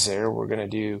interest is there.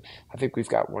 I think we've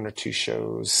got 1 or 2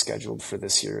 shows scheduled for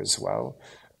this year as well.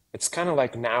 It's kind of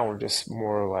like now we're just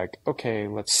more like, okay,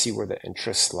 let's see where the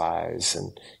interest lies,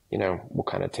 and we'll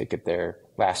kind of take it there.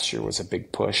 Last year was a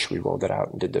big push. We rolled it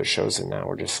out and did those shows, and now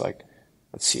we're just like,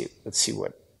 let's see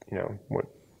what what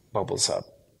bubbles up.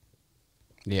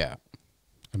 Yeah,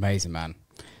 amazing, man.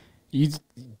 Do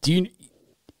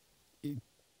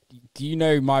you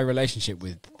know my relationship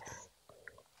with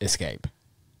Escape?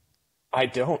 I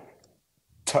don't.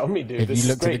 Tell me, dude. This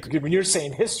is great. When you're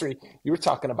saying history, you were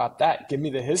talking about that. Give me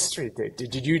the history, dude.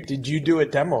 Did you do a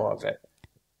demo of it?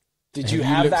 Did you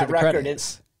have that record?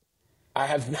 I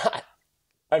have not.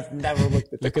 I've never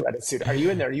looked at the credits, dude. Are you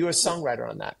in there? Are you a songwriter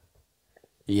on that?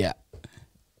 Yeah.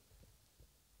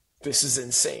 This is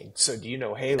insane. So do you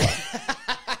know Halo?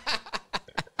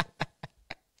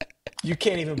 You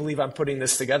can't even believe I'm putting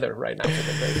this together right now for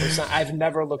the very first time. I've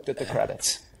never looked at the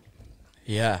credits.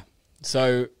 Yeah.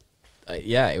 So,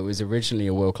 it was originally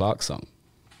a Will Clark song.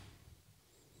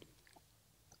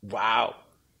 Wow.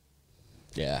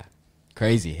 Yeah.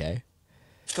 Crazy, hey?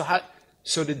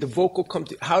 So did the vocal come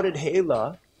to, how did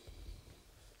Halo?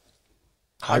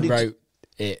 I wrote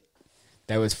it.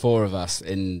 There was 4 of us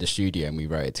in the studio and we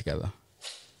wrote it together.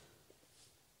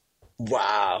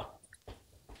 Wow.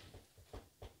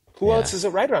 Who else is a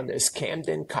writer on this?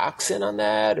 Camden Coxon on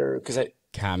that, or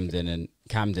Camden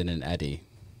and Eddie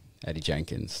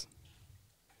Jenkins.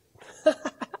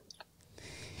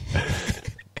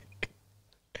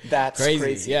 That's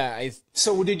crazy. Yeah.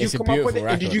 So did you come up with it?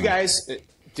 And did you guys,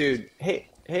 dude? Hey,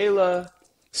 Hayla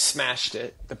smashed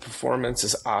it. The performance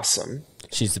is awesome.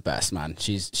 She's the best, man.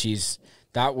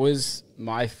 That was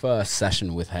my first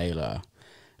session with Hayla,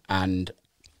 and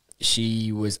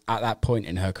she was at that point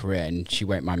in her career, and she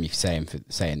won't mind me saying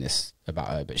this about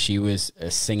her, but she was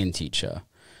a singing teacher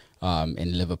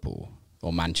in Liverpool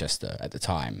or Manchester at the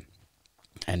time,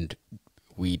 and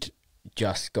we'd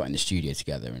just got in the studio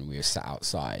together, and we were sat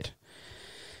outside,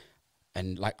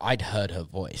 and like I'd heard her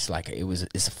voice, like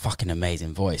it's a fucking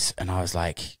amazing voice, and I was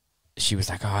like, she was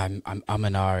like, oh, I'm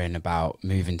umming about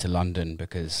moving to London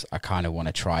because I kind of want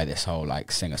to try this whole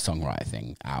like singer-songwriter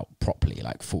thing out properly,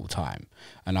 like full time.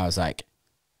 And I was like,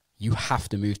 you have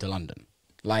to move to London.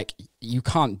 Like, you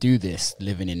can't do this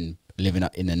living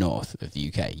up in the north of the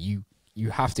UK. You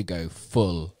have to go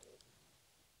full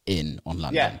in on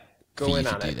London. Yeah, go in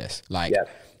on it. Do this. Like,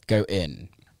 go in.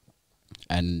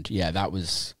 And yeah, that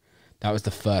was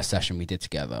the first session we did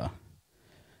together.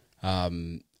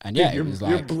 And yeah, dude,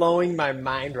 you're blowing my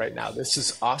mind right now. This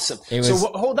is awesome.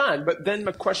 Hold on. But then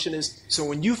my question is, so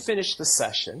when you finish the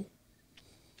session,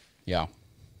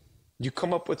 you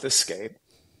come up with Escape.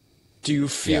 Do you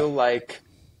feel like,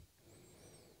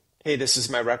 hey, this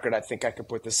is my record, I think I could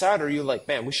put this out? Or are you like,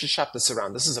 man, we should shop this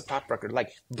around. This is a pop record.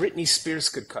 Like Britney Spears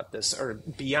could cut this, or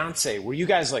Beyonce. Were you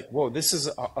guys like, whoa, this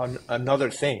is another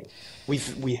thing. We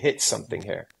hit something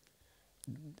here.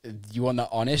 You want the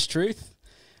honest truth?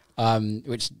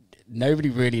 Which nobody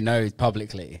really knows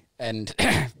publicly, and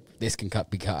this can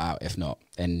be cut out if not,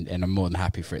 and I'm more than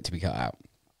happy for it to be cut out.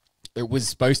 It was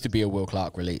supposed to be a Will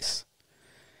Clark release,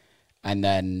 and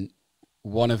then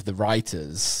one of the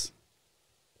writers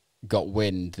got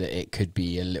wind that it could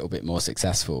be a little bit more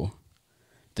successful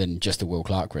than just a Will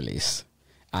Clark release,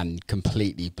 and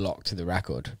completely blocked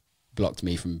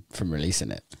me from releasing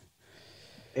it.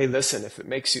 Hey, listen, if it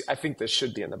makes you, I think this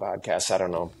should be in the podcast. I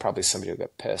don't know. Probably somebody will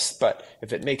get pissed. But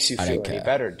if it makes you feel any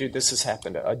better, dude, this has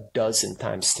happened a dozen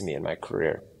times to me in my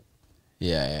career.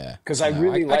 Yeah. Because I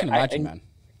really like, I can imagine, man.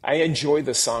 I enjoy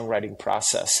the songwriting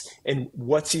process. And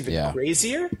what's even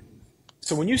crazier?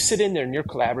 So when you sit in there and you're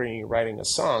collaborating, you're writing a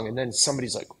song, and then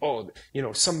somebody's like, oh,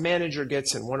 some manager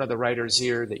gets in one of the writers'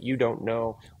 ear that you don't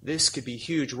know. This could be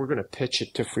huge. We're going to pitch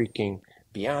it to freaking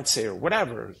Beyonce or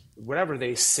whatever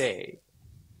they say.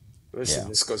 Listen,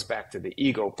 this goes back to the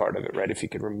ego part of it, right? If you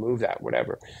could remove that,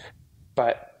 whatever.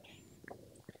 But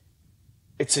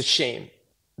it's a shame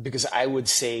because I would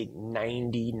say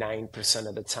 99%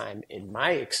 of the time in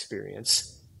my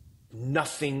experience,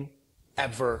 nothing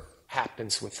ever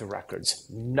happens with the records.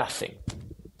 Nothing.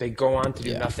 They go on to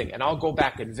do nothing. And I'll go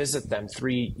back and visit them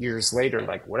 3 years later,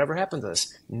 like, whatever happened to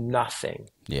this? Nothing.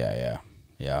 Yeah.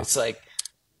 It's like,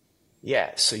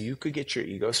 yeah, so you could get your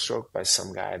ego stroked by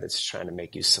some guy that's trying to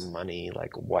make you some money,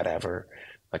 like whatever.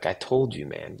 Like I told you,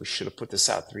 man, we should have put this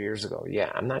out 3 years ago.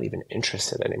 Yeah, I'm not even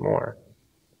interested anymore.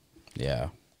 Yeah,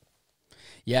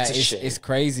 it's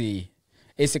crazy.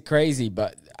 It's crazy,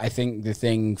 but I think the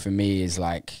thing for me is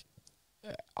like,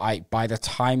 by the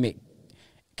time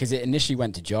because it initially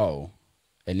went to Joel,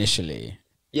 initially.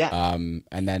 Yeah.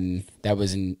 And then there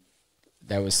was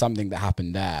something that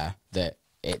happened there that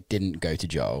it didn't go to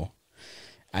Joel.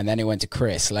 And then it went to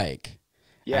Chris Lake.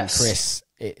 Yes. And Chris,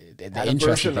 the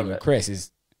interesting thing with Chris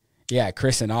is,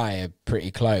 Chris and I are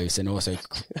pretty close. And also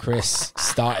Chris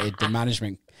started the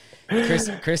management.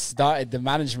 Chris started the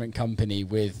management company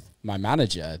with my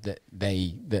manager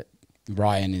that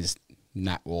Ryan is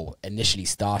initially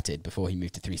started before he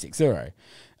moved to 360.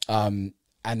 And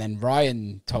then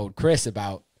Ryan told Chris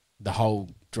about the whole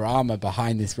drama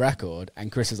behind this record, and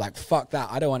Chris was like, fuck that,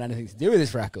 I don't want anything to do with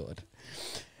this record.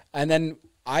 And then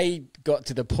I got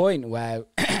to the point where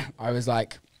I was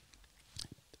like,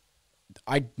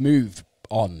 I moved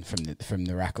on from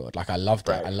the record. Like I loved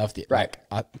it. I loved it. Right.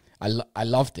 Like I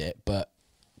loved it, but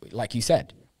like you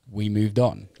said, we moved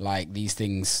on. Like these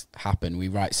things happen. We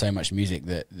write so much music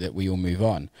that we all move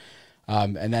on.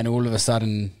 And then all of a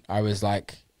sudden I was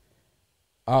like,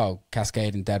 oh,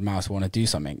 Kaskade and Dead Mouse want to do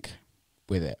something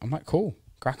with it. I'm like, cool,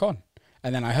 crack on.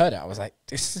 And then I heard it. I was like,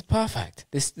 this is perfect.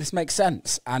 This makes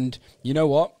sense. And you know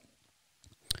what?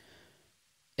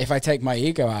 If I take my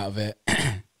ego out of it,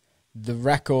 the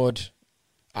record,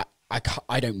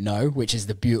 I don't know, which is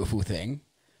the beautiful thing,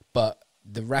 but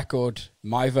the record,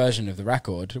 my version of the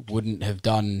record wouldn't have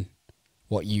done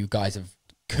what you guys have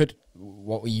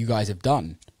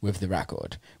done with the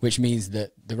record, which means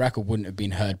that the record wouldn't have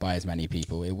been heard by as many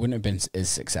people. It wouldn't have been as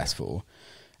successful.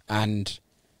 And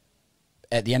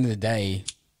at the end of the day,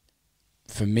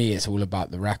 for me, it's all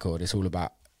about the record. It's all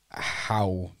about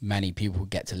how many people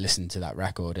get to listen to that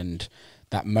record. And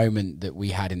that moment that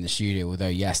we had in the studio, although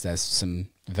yes, there's some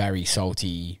very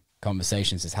salty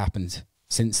conversations that's happened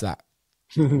since that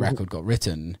record got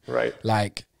written. Right.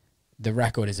 Like the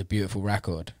record is a beautiful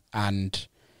record, and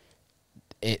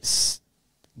it's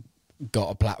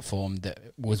got a platform that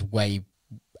was way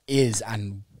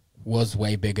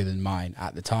bigger than mine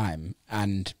at the time,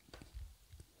 and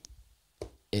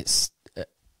it's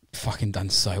fucking done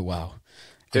so well.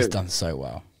 Dude, it's done so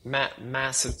well.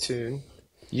 Massive tune.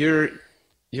 You're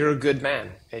a good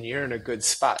man, and you're in a good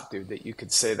spot, dude, that you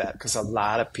could say that, because a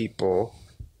lot of people,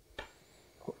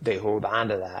 they hold on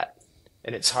to that,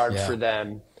 and it's hard for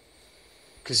them,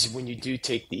 because when you do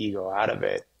take the ego out of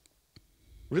it,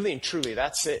 really and truly,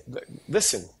 that's it.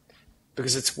 Listen,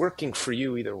 because it's working for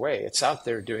you either way. It's out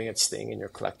there doing its thing, and you're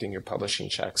collecting your publishing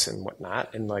checks and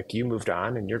whatnot, and like you moved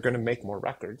on, and you're going to make more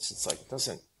records. It's like, it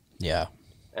doesn't. Yeah.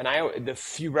 And the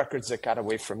few records that got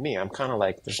away from me, I'm kind of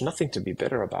like, there's nothing to be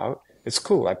bitter about. It's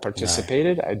cool. I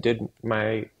participated. No. I did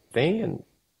my thing, and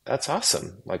that's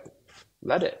awesome. Like,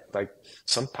 let it. Like,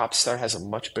 some pop star has a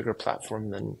much bigger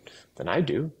platform than I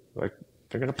do. Like,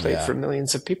 they're going to play it for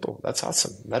millions of people. That's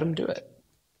awesome. Let them do it.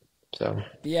 So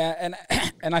yeah,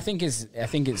 and I think it's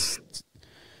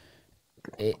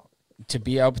to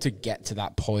be able to get to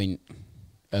that point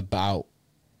about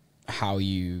how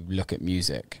you look at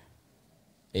music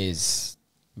is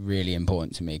really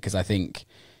important to me, because I think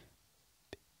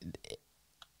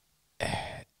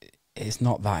it's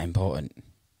not that important.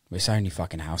 It's only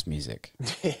fucking house music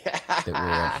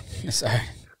that we're so.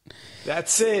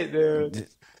 That's it, dude.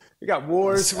 We got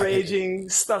wars raging,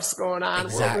 stuff's going on.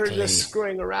 Exactly. We're just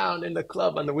screwing around in the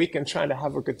club on the weekend trying to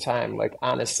have a good time. Like,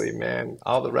 honestly, man,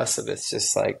 all the rest of it's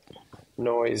just like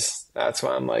noise. That's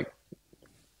why I'm like,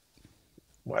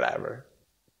 whatever.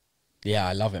 Yeah,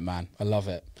 I love it, man. I love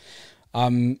it.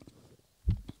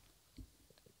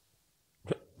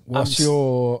 What's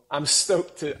your? I'm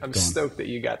stoked that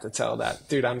you got to tell that,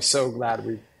 dude. I'm so glad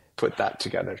we put that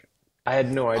together. I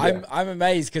had no idea. I'm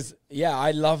amazed because,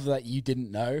 I love that you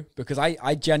didn't know, because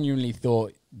I genuinely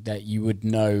thought that you would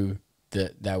know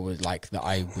that there was like that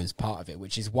I was part of it,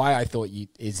 which is why I thought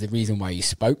is the reason why you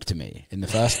spoke to me in the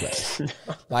first place.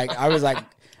 Like I was like,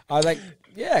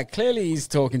 yeah, clearly he's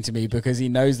talking to me because he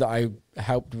knows that I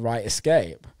helped write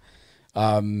Escape.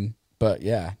 But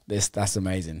yeah, that's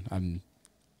amazing. And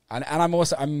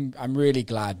I'm really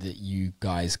glad that you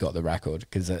guys got the record,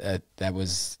 because there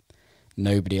was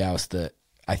nobody else that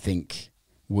I think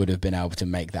would have been able to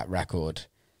make that record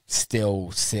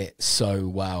still sit so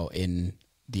well in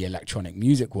the electronic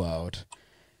music world,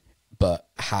 but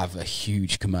have a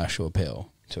huge commercial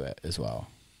appeal to it as well.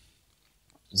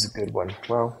 It's a good one.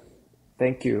 Well,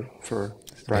 thank you for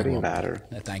writing that, or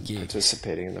thank you,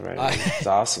 participating in the writing. It's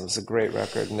awesome. It's a great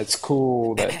record, and it's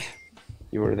cool that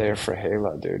you were there for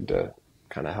Hayla, dude, to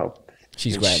kind of help.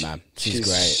 She's great, man. She's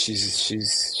great.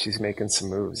 She's making some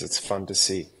moves. It's fun to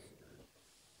see.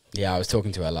 Yeah, I was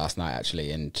talking to her last night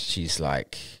actually, and she's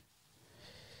like,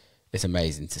 it's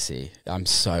amazing to see. I'm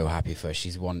so happy for her.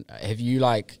 She's one. Have you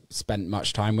like spent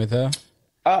much time with her?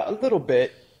 A little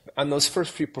bit. On those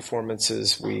first few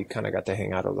performances, we kind of got to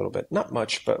hang out a little bit. Not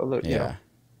much, but a little. Yeah. You know,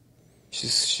 she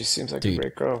seems like a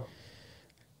great girl.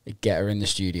 Get her in the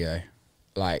studio,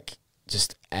 like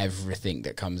just everything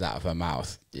that comes out of her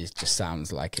mouth just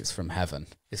sounds like it's from heaven.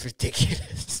 It's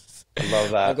ridiculous. I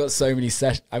love that. I've got so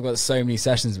many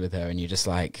sessions with her, and you're just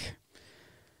like,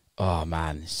 oh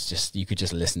man, it's just, you could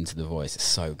just listen to the voice. It's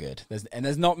so good.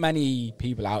 There's not many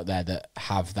people out there that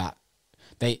have that.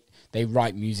 They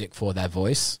write music for their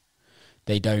voice.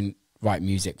 They don't write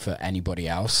music for anybody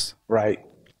else. Right.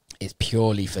 It's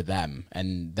purely for them,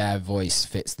 and their voice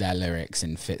fits their lyrics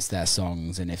and fits their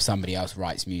songs. And if somebody else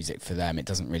writes music for them, it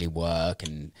doesn't really work.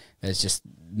 And there's just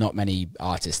not many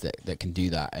artists that can do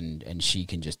that. And she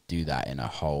can just do that in a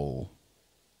whole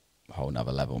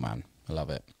nother level, man. I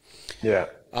love it. Yeah.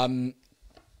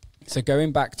 So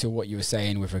going back to what you were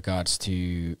saying with regards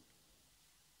to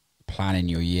planning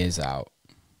your years out,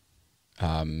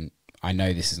 I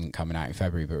know this isn't coming out in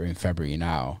February, but we're in February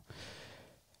now.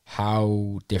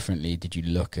 How differently did you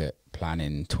look at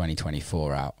planning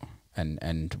 2024 out,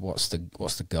 and what's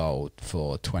the goal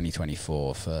for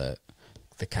 2024 for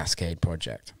the Kaskade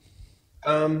project?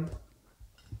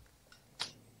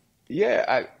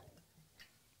 Yeah,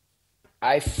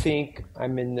 I think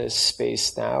I'm in this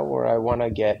space now where I want to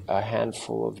get a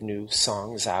handful of new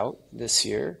songs out this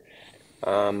year.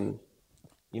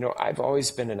 You know, I've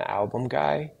always been an album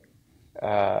guy,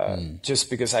 just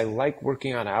because I like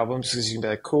working on albums, because you can be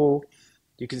like, cool,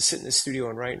 you can sit in the studio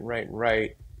and write and write and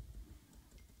write.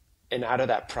 And out of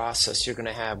that process, you're going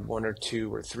to have 1 or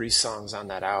 2 or 3 songs on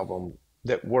that album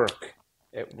that work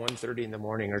at 1:30 in the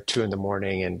morning or 2 in the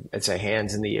morning. And it's a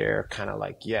hands in the air, kind of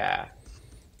like, yeah.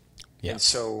 And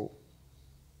so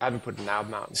I haven't put an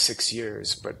album out in 6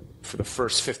 years, but for the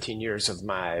first 15 years of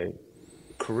my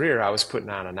career, I was putting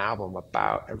out an album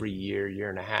about every year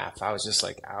and a half. I was just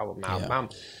like album.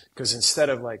 Because instead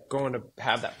of like going to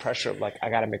have that pressure of like,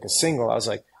 I got to make a single, I was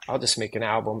like, I'll just make an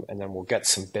album and then we'll get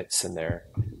some bits in there.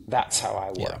 That's how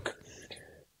I work.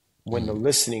 When the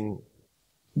listening,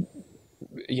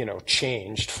 you know,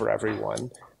 changed for everyone,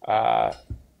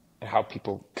 how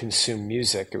people consume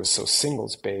music, it was so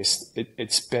singles based.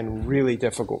 It's been really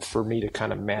difficult for me to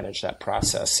kind of manage that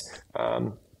process.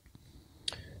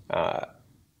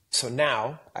 So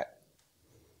now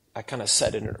I kind of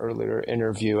said in an earlier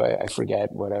interview, I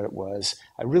forget what it was,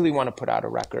 I really want to put out a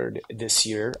record this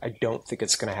year. I don't think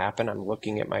it's going to happen. I'm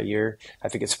looking at my year. I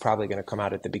think it's probably going to come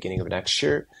out at the beginning of next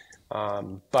year.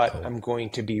 But I'm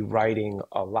going to be writing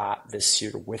a lot this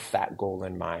year with that goal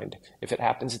in mind. If it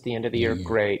happens at the end of the year,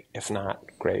 great. If not,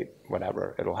 great,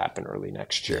 whatever. It'll happen early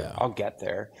next year. Yeah. I'll get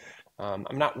there. I'm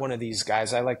not one of these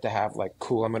guys. I like to have like,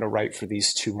 cool, I'm going to write for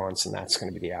these 2 months and that's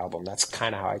going to be the album. That's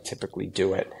kind of how I typically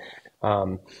do it.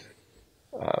 So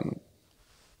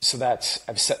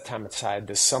I've set time aside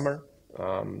this summer.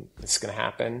 It's going to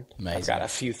happen. Amazing. I've got a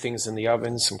few things in the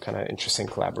oven, some kind of interesting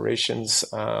collaborations.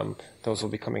 Those will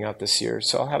be coming out this year.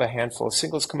 So I'll have a handful of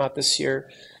singles come out this year,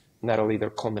 and that'll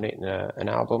either culminate in an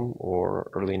album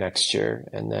or early next year.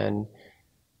 And then,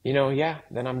 you know,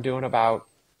 then I'm doing about,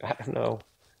 I don't know,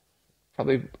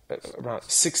 probably around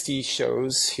 60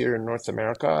 shows here in North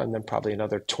America, and then probably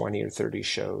another 20 or 30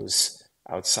 shows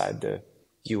outside the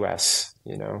US,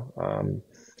 you know.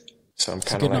 So I'm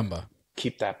kind of like, number.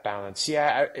 Keep that balance.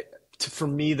 Yeah, for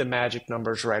me, the magic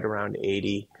number is right around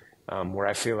 80, where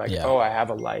I feel like, I have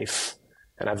a life.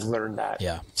 And I've learned that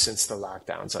since the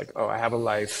lockdowns. Like, I have a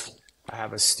life. I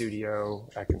have a studio.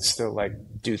 I can still like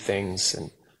do things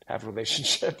and have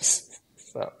relationships.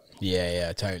 So.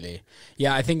 Yeah, totally.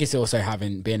 Yeah, I think it's also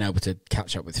being able to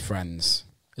catch up with friends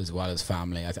as well as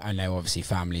family. I know obviously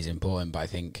family is important, but I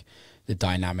think the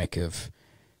dynamic of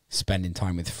spending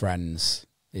time with friends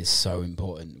is so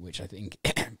important, which I think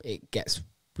it gets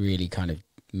really kind of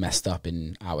messed up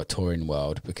in our touring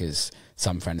world, because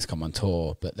some friends come on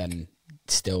tour, but then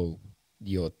still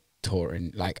you're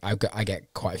touring. Like I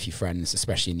get quite a few friends,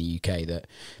 especially in the UK, that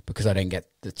because I don't get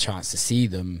the chance to see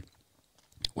them,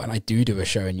 when I do a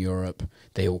show in Europe,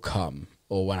 they all come,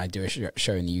 or when I do a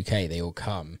show in the UK, they all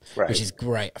come, Right. which is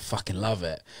great. I fucking love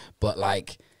it. But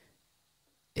like,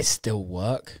 it's still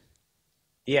work.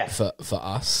 Yeah. For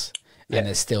us. Yeah. And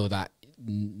there's still that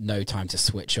no time to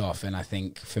switch off. And I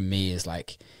think for me is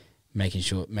like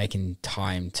making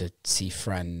time to see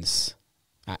friends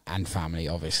and family,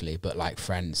 obviously, but like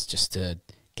friends, just to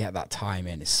get that time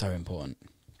in is so important.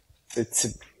 It's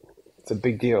a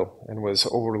big deal, and was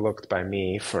overlooked by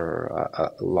me for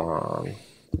a long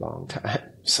time.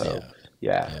 So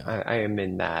yeah. I am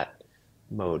in that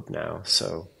mode now.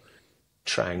 So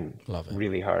trying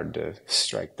really hard to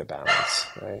strike the balance,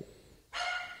 right?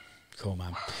 Cool,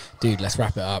 man. Dude, let's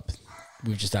wrap it up.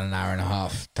 We've just done an hour and a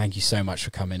half. Thank you so much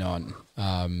for coming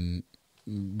on.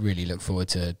 Really look forward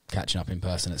to catching up in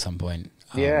person at some point.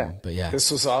 But yeah,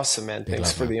 this was awesome, man.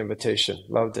 Thanks for the invitation.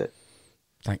 Loved it.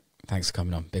 Thanks for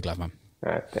coming on. Big love, man.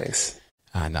 All right, thanks.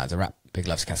 And that's a wrap. Big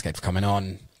love to Kaskade for coming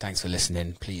on. Thanks for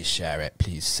listening. Please share it.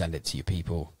 Please send it to your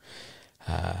people.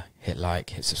 Hit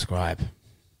like, hit subscribe.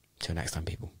 Till next time,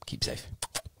 people. Keep safe.